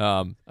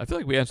 I feel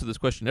like we answer this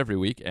question every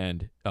week,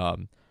 and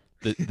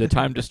the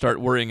time to start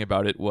worrying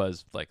about it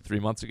was like 3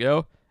 months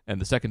ago,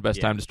 and the second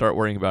best time to start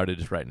worrying about it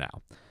is right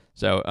now.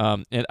 So,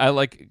 and I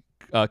like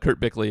Kurt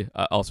Bickley.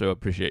 Also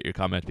appreciate your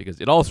comment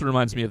because it also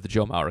reminds me of the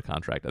Joe Mauer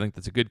contract. I think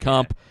that's a good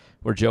comp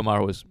where Joe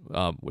Mauer was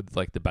with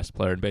like the best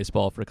player in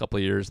baseball for a couple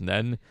of years, and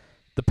then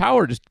the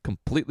power just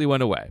completely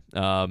went away.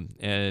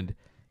 And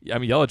I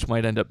mean, Yelich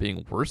might end up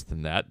being worse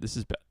than that. This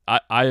is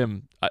I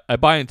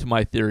buy into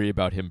my theory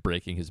about him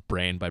breaking his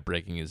brain by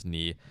breaking his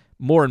knee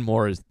more and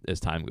more as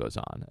time goes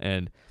on,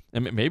 and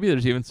maybe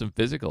there's even some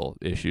physical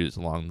issues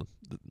along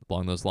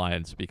those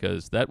lines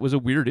because that was a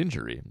weird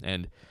injury.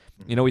 And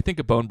we think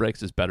of bone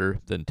breaks as better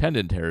than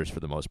tendon tears for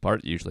the most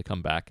part. You usually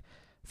come back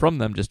from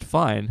them just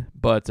fine,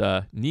 but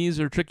knees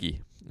are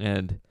tricky,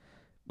 and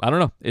I don't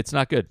know. It's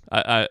not good.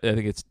 I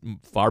think it's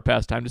far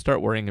past time to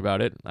start worrying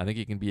about it. I think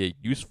he can be a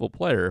useful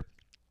player,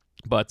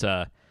 but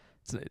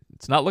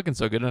it's not looking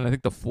so good, and I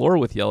think the floor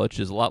with Yelich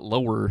is a lot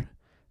lower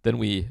than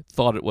we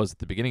thought it was at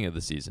the beginning of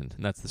the season,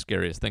 and that's the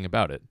scariest thing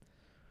about it.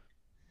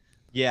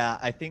 Yeah,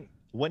 I think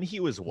when he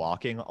was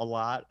walking a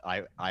lot,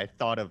 I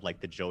thought of like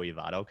the Joey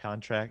Votto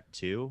contract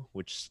too,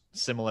 which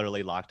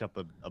similarly locked up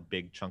a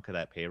big chunk of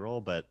that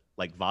payroll. But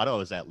like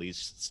Votto is at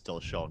least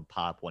still showing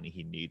pop when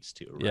he needs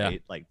to, right? Yeah.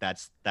 Like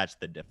that's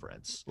the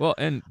difference. Well,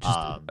 and just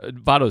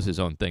Votto's his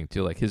own thing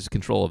too. Like his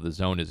control of the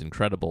zone is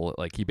incredible.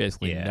 Like he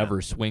basically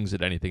never swings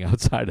at anything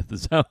outside of the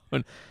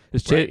zone.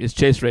 His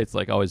chase rate's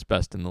like always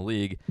best in the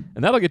league,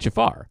 and that'll get you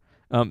far.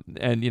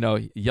 And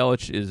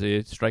Yelich is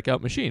a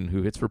strikeout machine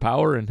who hits for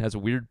power and has a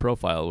weird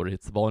profile where he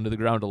hits the ball into the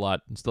ground a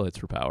lot and still hits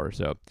for power.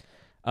 So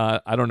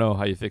I don't know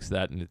how you fix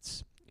that, and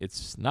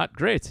it's not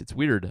great. It's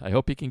weird. I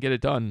hope he can get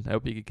it done. I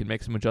hope he can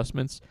make some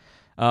adjustments.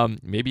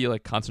 Maybe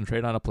like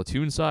concentrate on a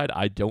platoon side.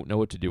 I don't know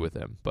what to do with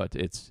him, but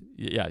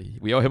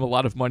we owe him a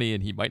lot of money,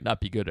 and he might not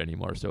be good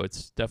anymore. So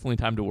it's definitely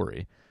time to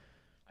worry.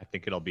 I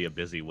think it'll be a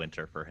busy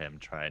winter for him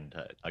trying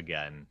to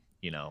again.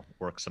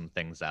 Work some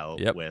things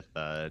out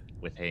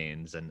with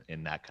Haynes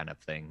and that kind of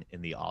thing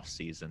in the off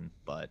season.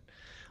 But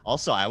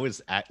also, I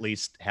was at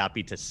least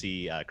happy to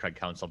see Craig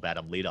Counsell bat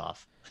him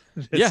leadoff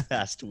this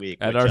past week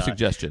at our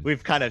suggestion.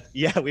 We've kind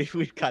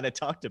of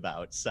talked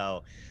about.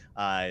 So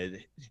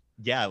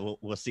yeah,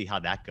 we'll see how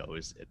that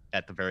goes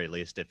at the very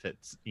least. If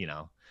it's,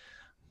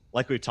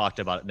 like we talked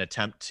about, an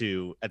attempt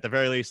to, at the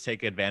very least,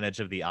 take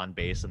advantage of the on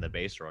base and the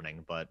base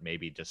running, but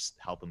maybe just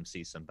help him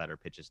see some better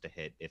pitches to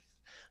hit if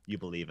you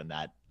believe in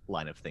that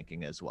line of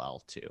thinking as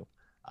well, too.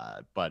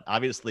 But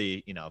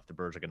obviously, if the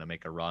Brewers are going to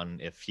make a run,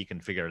 if he can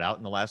figure it out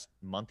in the last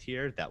month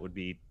here, that would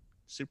be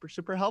super,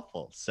 super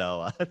helpful.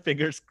 So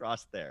fingers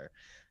crossed there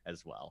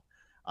as well.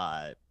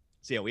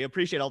 So, yeah, we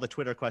appreciate all the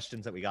Twitter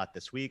questions that we got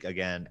this week.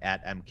 Again,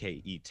 at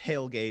MKE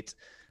Tailgate.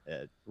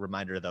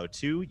 Reminder, though,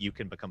 too, you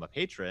can become a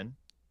patron.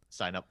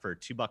 Sign up for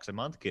 $2 a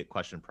month, get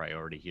question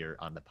priority here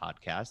on the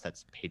podcast.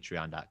 That's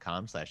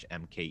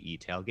patreon.com/MKE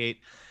Tailgate.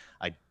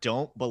 I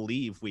don't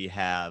believe we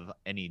have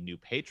any new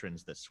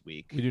patrons this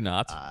week. We do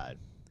not.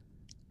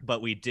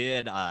 But we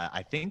did.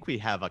 I think we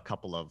have a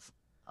couple of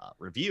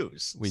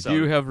reviews. We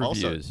do have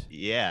reviews. Also,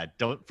 yeah,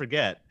 don't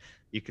forget,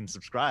 you can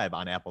subscribe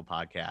on Apple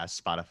Podcasts,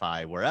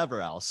 Spotify,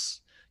 wherever else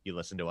you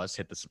listen to us.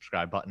 Hit the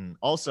subscribe button.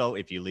 Also,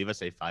 if you leave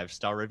us a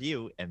 5-star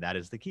review, and that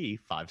is the key,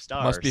 5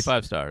 stars. Must be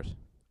 5 stars.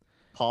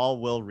 Paul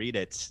will read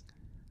it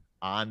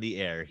on the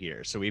air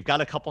here. So we've got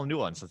a couple new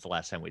ones since the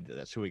last time we did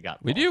this. Who we got,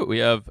 Paul? We do. We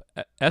have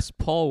S.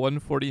 Paul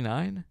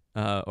 149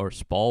 or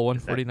Spall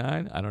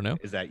 149. I don't know.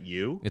 Is that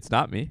you? It's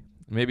not me.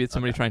 Maybe it's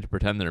somebody trying to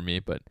pretend they're me,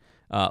 but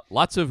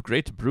lots of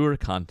great Brewer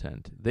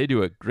content. They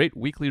do a great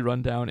weekly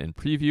rundown and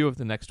preview of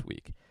the next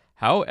week.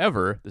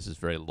 However, this is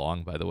very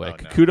long, by the way. Oh,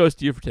 no. Kudos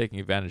to you for taking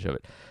advantage of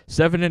it.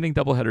 7-inning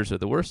doubleheaders are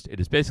the worst.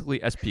 It is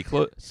basically SP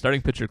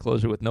starting pitcher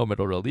closer with no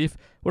middle relief,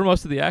 where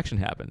most of the action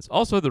happens.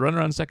 Also, the runner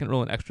on second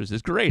rule in extras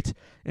is great.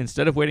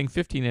 Instead of waiting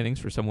 15 innings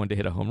for someone to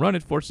hit a home run,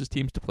 it forces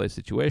teams to play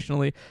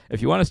situationally.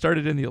 If you want to start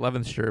it in the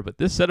 11th, sure, but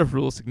this set of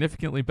rules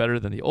significantly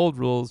better than the old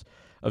rules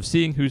of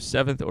seeing whose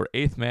 7th or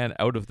 8th man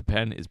out of the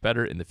pen is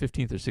better in the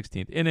 15th or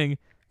 16th inning.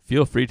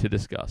 Feel free to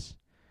discuss.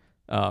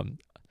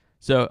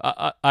 So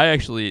I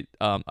actually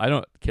I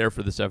don't care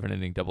for the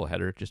 7-inning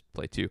doubleheader, just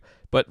play 2.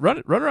 But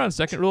runner on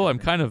second rule, I'm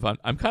kind of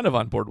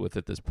on board with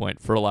at this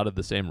point for a lot of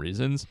the same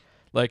reasons.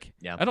 Like,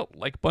 yeah. I don't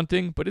like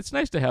bunting, but it's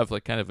nice to have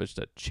like kind of just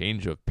a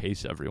change of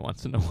pace every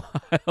once in a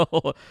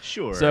while.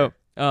 Sure. So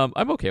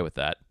I'm okay with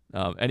that.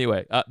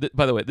 Anyway,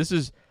 by the way, this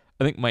is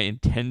I think my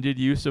intended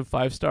use of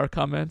 5-star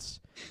comments.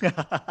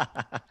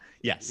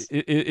 Yes,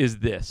 is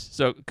this.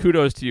 So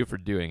kudos to you for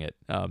doing it,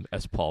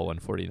 S. Paul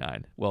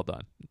 149. Well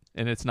done.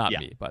 And it's not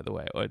me, by the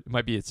way. It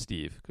might be it's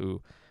Steve, who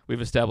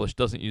we've established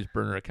doesn't use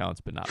burner accounts,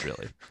 but not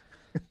really.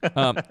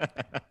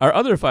 Our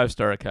other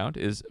 5-star account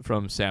is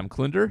from Sam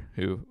Klunder,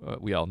 who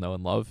we all know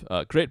and love.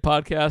 Great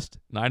podcast,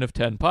 9 of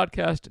 10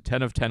 podcast,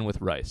 10 of 10 with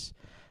Rice.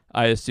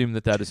 I assume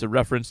that is a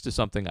reference to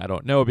something I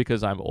don't know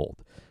because I'm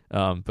old.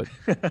 But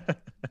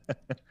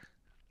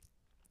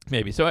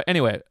maybe. So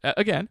anyway,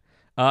 again,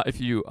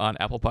 if you on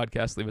Apple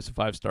Podcasts leave us a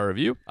 5-star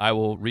review, I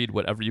will read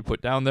whatever you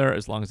put down there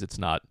as long as it's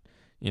not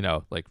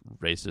like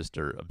racist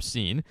or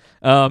obscene.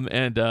 So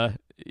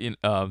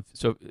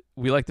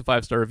we like the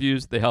 5-star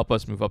reviews. They help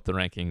us move up the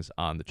rankings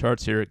on the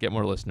charts here, get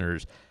more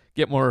listeners,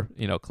 get more,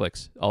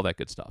 clicks, all that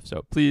good stuff.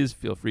 So please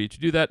feel free to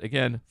do that.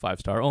 Again,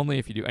 5-star only.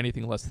 If you do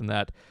anything less than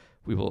that,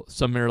 we will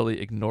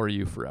summarily ignore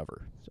you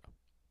forever. So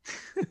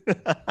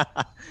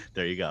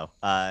there you go.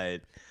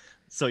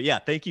 So yeah,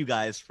 thank you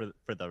guys for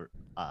the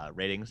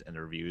ratings and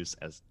the reviews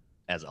as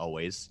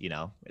always.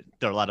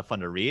 They're a lot of fun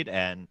to read,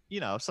 and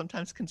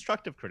sometimes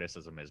constructive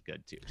criticism is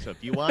good too. So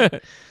if you want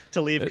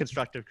to leave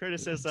constructive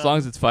criticism, as long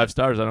as it's 5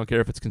 stars, I don't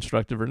care if it's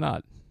constructive or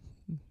not.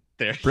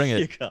 Bring you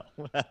it. Go.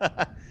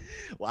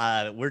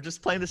 We're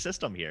just playing the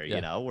system here.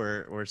 Yeah.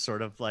 We're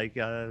sort of like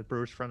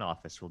Brewers front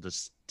office. We'll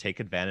just take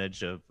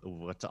advantage of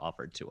what's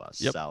offered to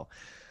us. Yep. So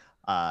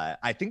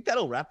I think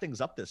that'll wrap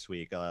things up this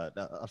week.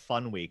 A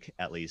fun week,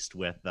 at least,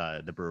 with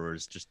the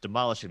Brewers just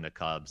demolishing the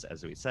Cubs,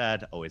 as we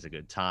said. Always a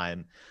good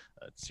time.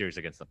 Series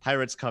against the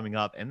Pirates coming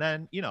up, and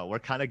then we're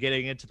kind of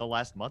getting into the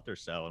last month or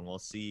so, and we'll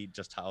see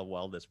just how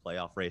well this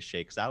playoff race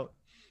shakes out,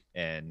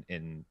 and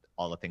in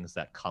all the things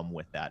that come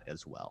with that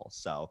as well.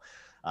 So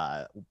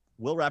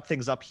we'll wrap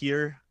things up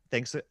here.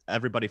 Thanks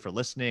everybody for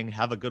listening.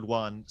 Have a good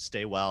one.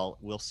 Stay well.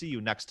 We'll see you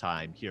next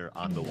time here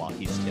on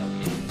Milwaukee's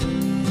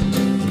Tailgate.